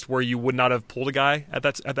August where you would not have pulled a guy at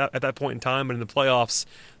that point in time, but in the playoffs,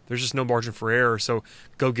 there's just no margin for error. So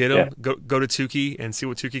go get him. Yeah. Go to Tukey and see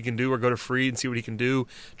what Tukey can do, or go to Fried and see what he can do.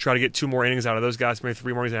 Try to get 2 more innings out of those guys, maybe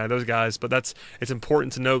 3 more innings out of those guys. But it's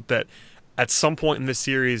important to note that at some point in this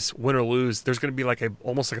series, win or lose, there's going to be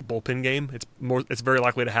almost like a bullpen game. It's very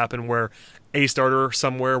likely to happen where a starter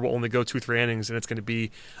somewhere will only go 2-3 innings, and it's going to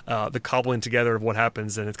be the cobbling together of what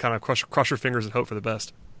happens, and it's kind of crush your fingers and hope for the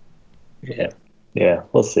best. Yeah,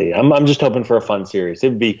 we'll see. I'm just hoping for a fun series.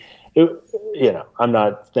 I'm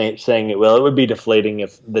not saying it will. It would be deflating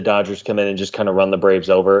if the Dodgers come in and just kind of run the Braves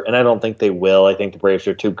over, and I don't think they will. I think the Braves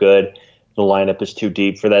are too good. The lineup is too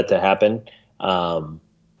deep for that to happen.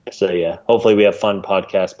 Hopefully we have fun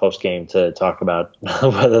podcast post-game to talk about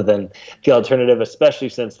rather than the alternative, especially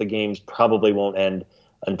since the games probably won't end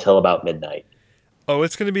until about midnight. Oh,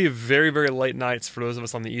 it's going to be very, very late nights for those of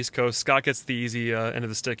us on the East Coast. Scott gets the easy end of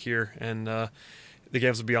the stick here, and the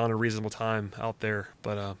games will be on a reasonable time out there.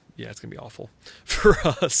 But, it's going to be awful for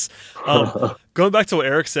us. Going back to what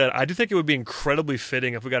Eric said, I do think it would be incredibly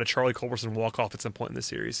fitting if we got a Charlie Culberson walk-off at some point in the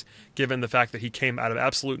series, given the fact that he came out of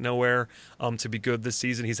absolute nowhere to be good this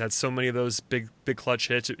season. He's had so many of those big clutch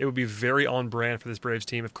hits. It would be very on brand for this Braves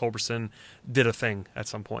team if Culberson did a thing at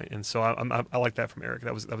some point. And so I like that from Eric.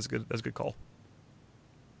 That was good. That was a good call.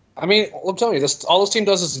 I mean, I'm telling you, all this team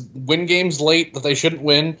does is win games late that they shouldn't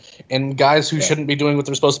win, and guys who shouldn't be doing what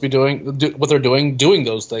they're supposed to be doing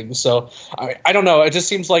those things. So I don't know. It just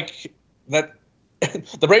seems like that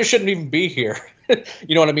the Braves shouldn't even be here.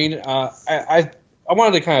 You know what I mean? I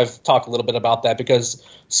wanted to kind of talk a little bit about that because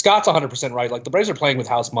Scott's 100% right. Like, the Braves are playing with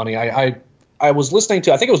house money. I was listening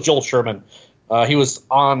to, I think it was Joel Sherman. He was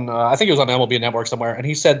on, I think he was on MLB Network somewhere, and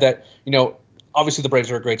he said that, obviously the Braves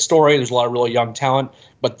are a great story. There's a lot of really young talent,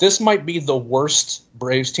 but this might be the worst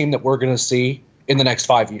Braves team that we're going to see in the next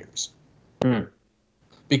 5 years.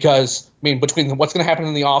 Because, I mean, between what's going to happen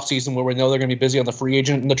in the offseason, where we know they're going to be busy on the free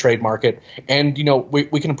agent and the trade market, and,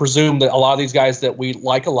 we can presume that a lot of these guys that we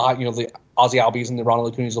like a lot, the Ozzy Albies and the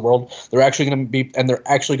Ronald Acuna's of the world, they're actually going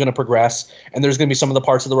to progress, and there's going to be some of the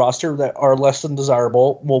parts of the roster that are less than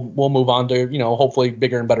desirable. We'll move on to, hopefully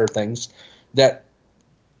bigger and better things. That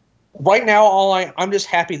right now, I'm just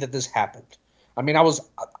happy that this happened. I mean,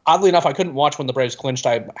 oddly enough, I couldn't watch when the Braves clinched.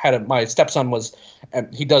 My stepson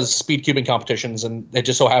he does speed cubing competitions, and it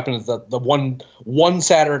just so happened that the one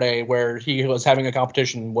Saturday where he was having a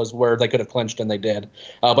competition was where they could have clinched, and they did.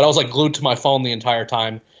 But I was glued to my phone the entire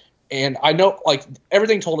time. And I know,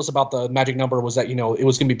 everything told us about the magic number was that, it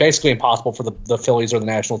was going to be basically impossible for the Phillies or the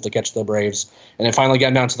Nationals to catch the Braves. And it finally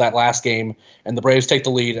got down to that last game, and the Braves take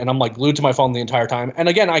the lead, and I'm, glued to my phone the entire time. And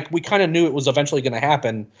again, we kind of knew it was eventually going to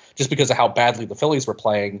happen just because of how badly the Phillies were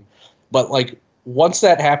playing. But, once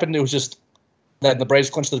that happened, it was just that the Braves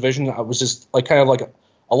clinched the division. I was just,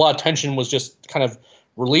 a lot of tension was just kind of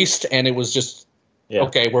released, and it was just,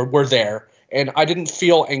 okay, we're there. And I didn't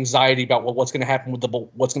feel anxiety about what's going to happen with the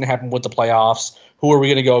playoffs. Who are we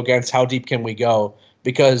going to go against? How deep can we go?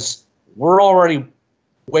 Because we're already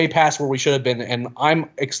way past where we should have been, and I'm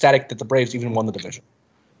ecstatic that the Braves even won the division.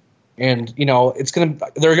 And there are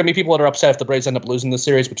going to be people that are upset if the Braves end up losing this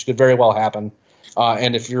series, which could very well happen.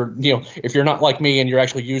 And if you're not like me and you're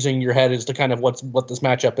actually using your head as to kind of what this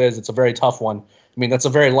matchup is, it's a very tough one. I mean, that's a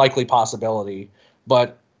very likely possibility,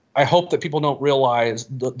 but I hope that people don't realize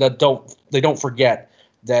they don't forget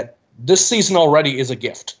that this season already is a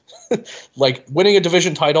gift. Winning a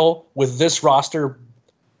division title with this roster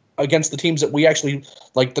against the teams that we actually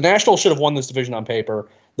the Nationals should have won this division on paper.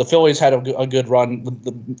 The Phillies had a good run.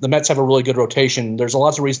 The Mets have a really good rotation. There's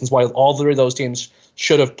lots of reasons why all three of those teams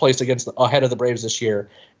should have placed ahead of the Braves this year,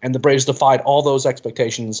 and the Braves defied all those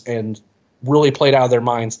expectations and really played out of their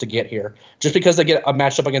minds to get here. Just because they get a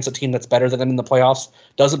matchup against a team that's better than them in the playoffs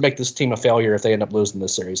doesn't make this team a failure if they end up losing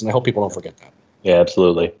this series, and I hope people don't forget that. Yeah,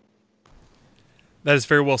 absolutely. That is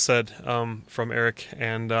very well said from Eric,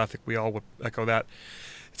 and I think we all would echo that.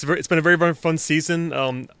 It's been a very, very fun season.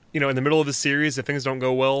 In the middle of the series, if things don't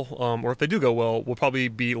go well, or if they do go well, we'll probably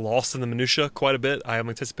be lost in the minutia quite a bit. I am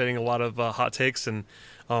anticipating a lot of hot takes and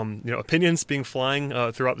opinions being flying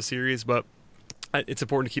throughout the series, but it's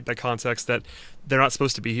important to keep that context that they're not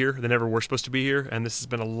supposed to be here. They never were supposed to be here, and this has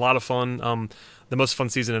been a lot of fun. The most fun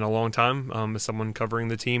season in a long time. As someone covering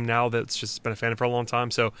the team now that's just been a fan for a long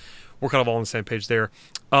time, so we're kind of all on the same page there.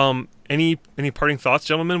 Any parting thoughts,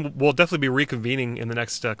 gentlemen? We'll definitely be reconvening in the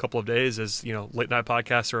next couple of days as late night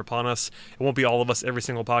podcasts are upon us. It won't be all of us every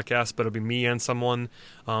single podcast, but it'll be me and someone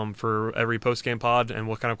for every post game pod, and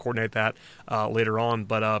we'll kind of coordinate that later on.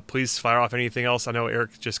 But please fire off anything else. I know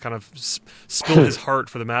Eric just kind of spilled his heart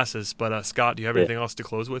for the masses, but Scott, do you have anything else to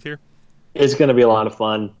close with here? It's going to be a lot of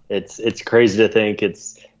fun. It's crazy to think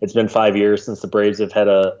it's been 5 years since the Braves have had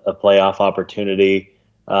a playoff opportunity.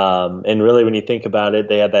 And really, when you think about it,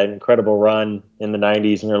 they had that incredible run in the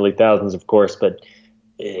 90s and early 2000s, of course. But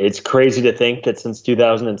it's crazy to think that since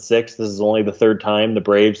 2006, this is only the third time the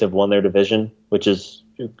Braves have won their division, which is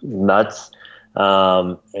nuts.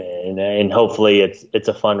 And hopefully it's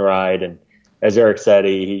a fun ride. And as Eric said,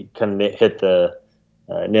 he kind of hit the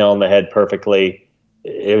nail on the head perfectly.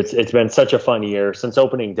 It's been such a fun year since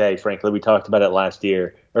opening day. Frankly, we talked about it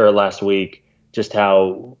last week. Just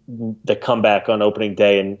how the comeback on opening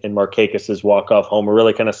day and Markakis' walk-off homer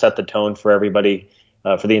really kind of set the tone for everybody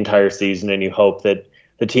for the entire season, and you hope that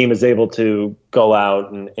the team is able to go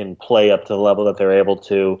out and play up to the level that they're able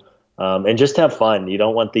to and just have fun. You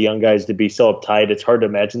don't want the young guys to be so uptight. It's hard to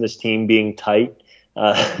imagine this team being tight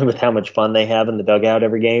with how much fun they have in the dugout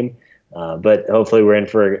every game, but hopefully we're in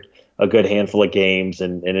for a good handful of games,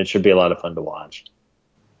 and it should be a lot of fun to watch.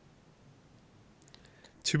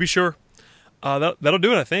 To be sure. That'll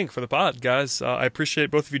do it, I think, for the pod, guys. I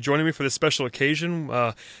appreciate both of you joining me for this special occasion.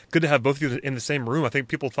 Good to have both of you in the same room. I think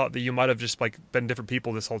people thought that you might have just been different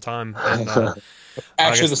people this whole time. And,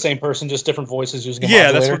 actually, the same person, just different voices using a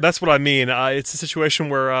modulator. That's what I mean. It's a situation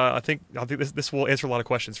where I think this will answer a lot of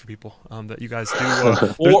questions for people that you guys do.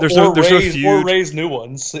 There's no feud. Or raise new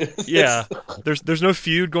ones. Yeah, there's no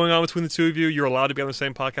feud going on between the two of you. You're allowed to be on the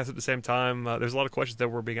same podcast at the same time. There's a lot of questions that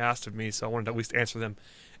were being asked of me, so I wanted to at least answer them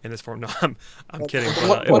in this form. No, I'm kidding.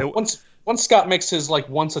 But, once Scott makes his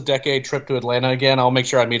once a decade trip to Atlanta again, I'll make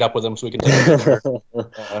sure I meet up with him so we can take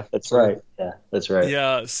it. That's right. Yeah, that's right.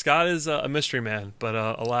 Yeah, Scott is a mystery man, but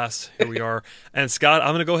alas, here we are. And Scott, I'm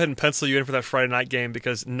going to go ahead and pencil you in for that Friday night game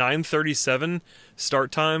because 9:37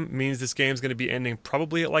 start time means this game's going to be ending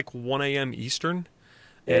probably at 1 a.m. Eastern.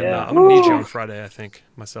 And Yeah. I'm gonna need you on Friday, I think,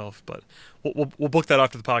 myself. But we'll book that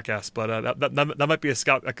after the podcast. But that might be a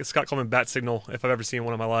Scott Coleman bat signal if I've ever seen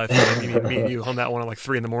one in my life. me and you on that one at like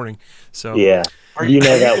 3 a.m. So Yeah. Are You you,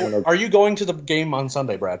 know are that you, one. are you going to the game on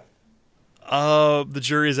Sunday, Brad? the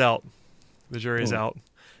jury is out. The jury is out.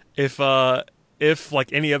 If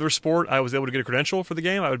like any other sport, I was able to get a credential for the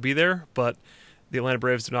game, I would be there. But the Atlanta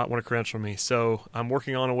Braves do not want to credential me, so I'm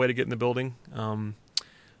working on a way to get in the building.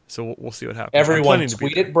 So we'll see what happens. Everyone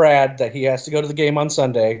tweet at Brad that he has to go to the game on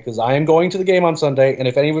Sunday, because I am going to the game on Sunday. And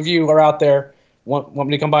if any of you are out there want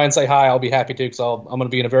me to come by and say hi, I'll be happy to, because I'm going to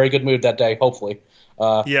be in a very good mood that day, hopefully.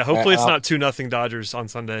 Hopefully it's not 2-0 Dodgers on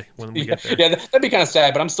Sunday when we get there. Yeah, that'd be kind of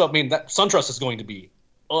sad, but I'm still. I mean, that SunTrust is going to be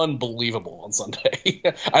unbelievable on Sunday.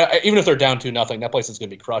 Even if they're down 2-0, that place is going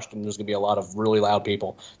to be crushed, and there's going to be a lot of really loud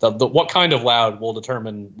people. What kind of loud will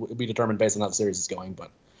be determined based on how the series is going,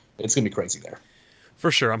 but it's going to be crazy there. For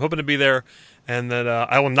sure. I'm hoping to be there, and that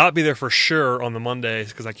I will not be there for sure on the Mondays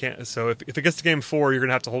because I can't. So if it gets to Game 4, you're going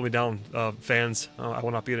to have to hold me down, fans. I will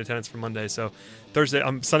not be in attendance for Monday. So Sunday's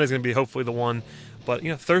going to be hopefully the one. But,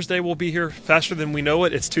 Thursday we'll be here faster than we know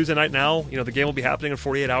it. It's Tuesday night now. The game will be happening in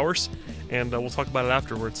 48 hours, and we'll talk about it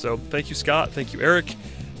afterwards. So thank you, Scott. Thank you, Eric.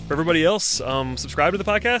 For everybody else, subscribe to the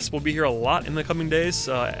podcast. We'll be here a lot in the coming days.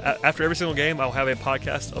 After every single game, I'll have a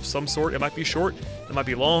podcast of some sort. It might be short. It might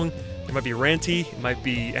be long. It might be ranty, it might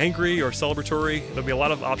be angry or celebratory. There'll be a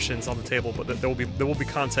lot of options on the table, but there will be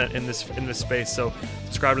content in this space. So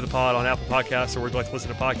subscribe to the pod on Apple Podcasts or wherever you like to listen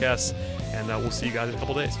to podcasts, and we'll see you guys in a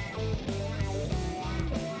couple days.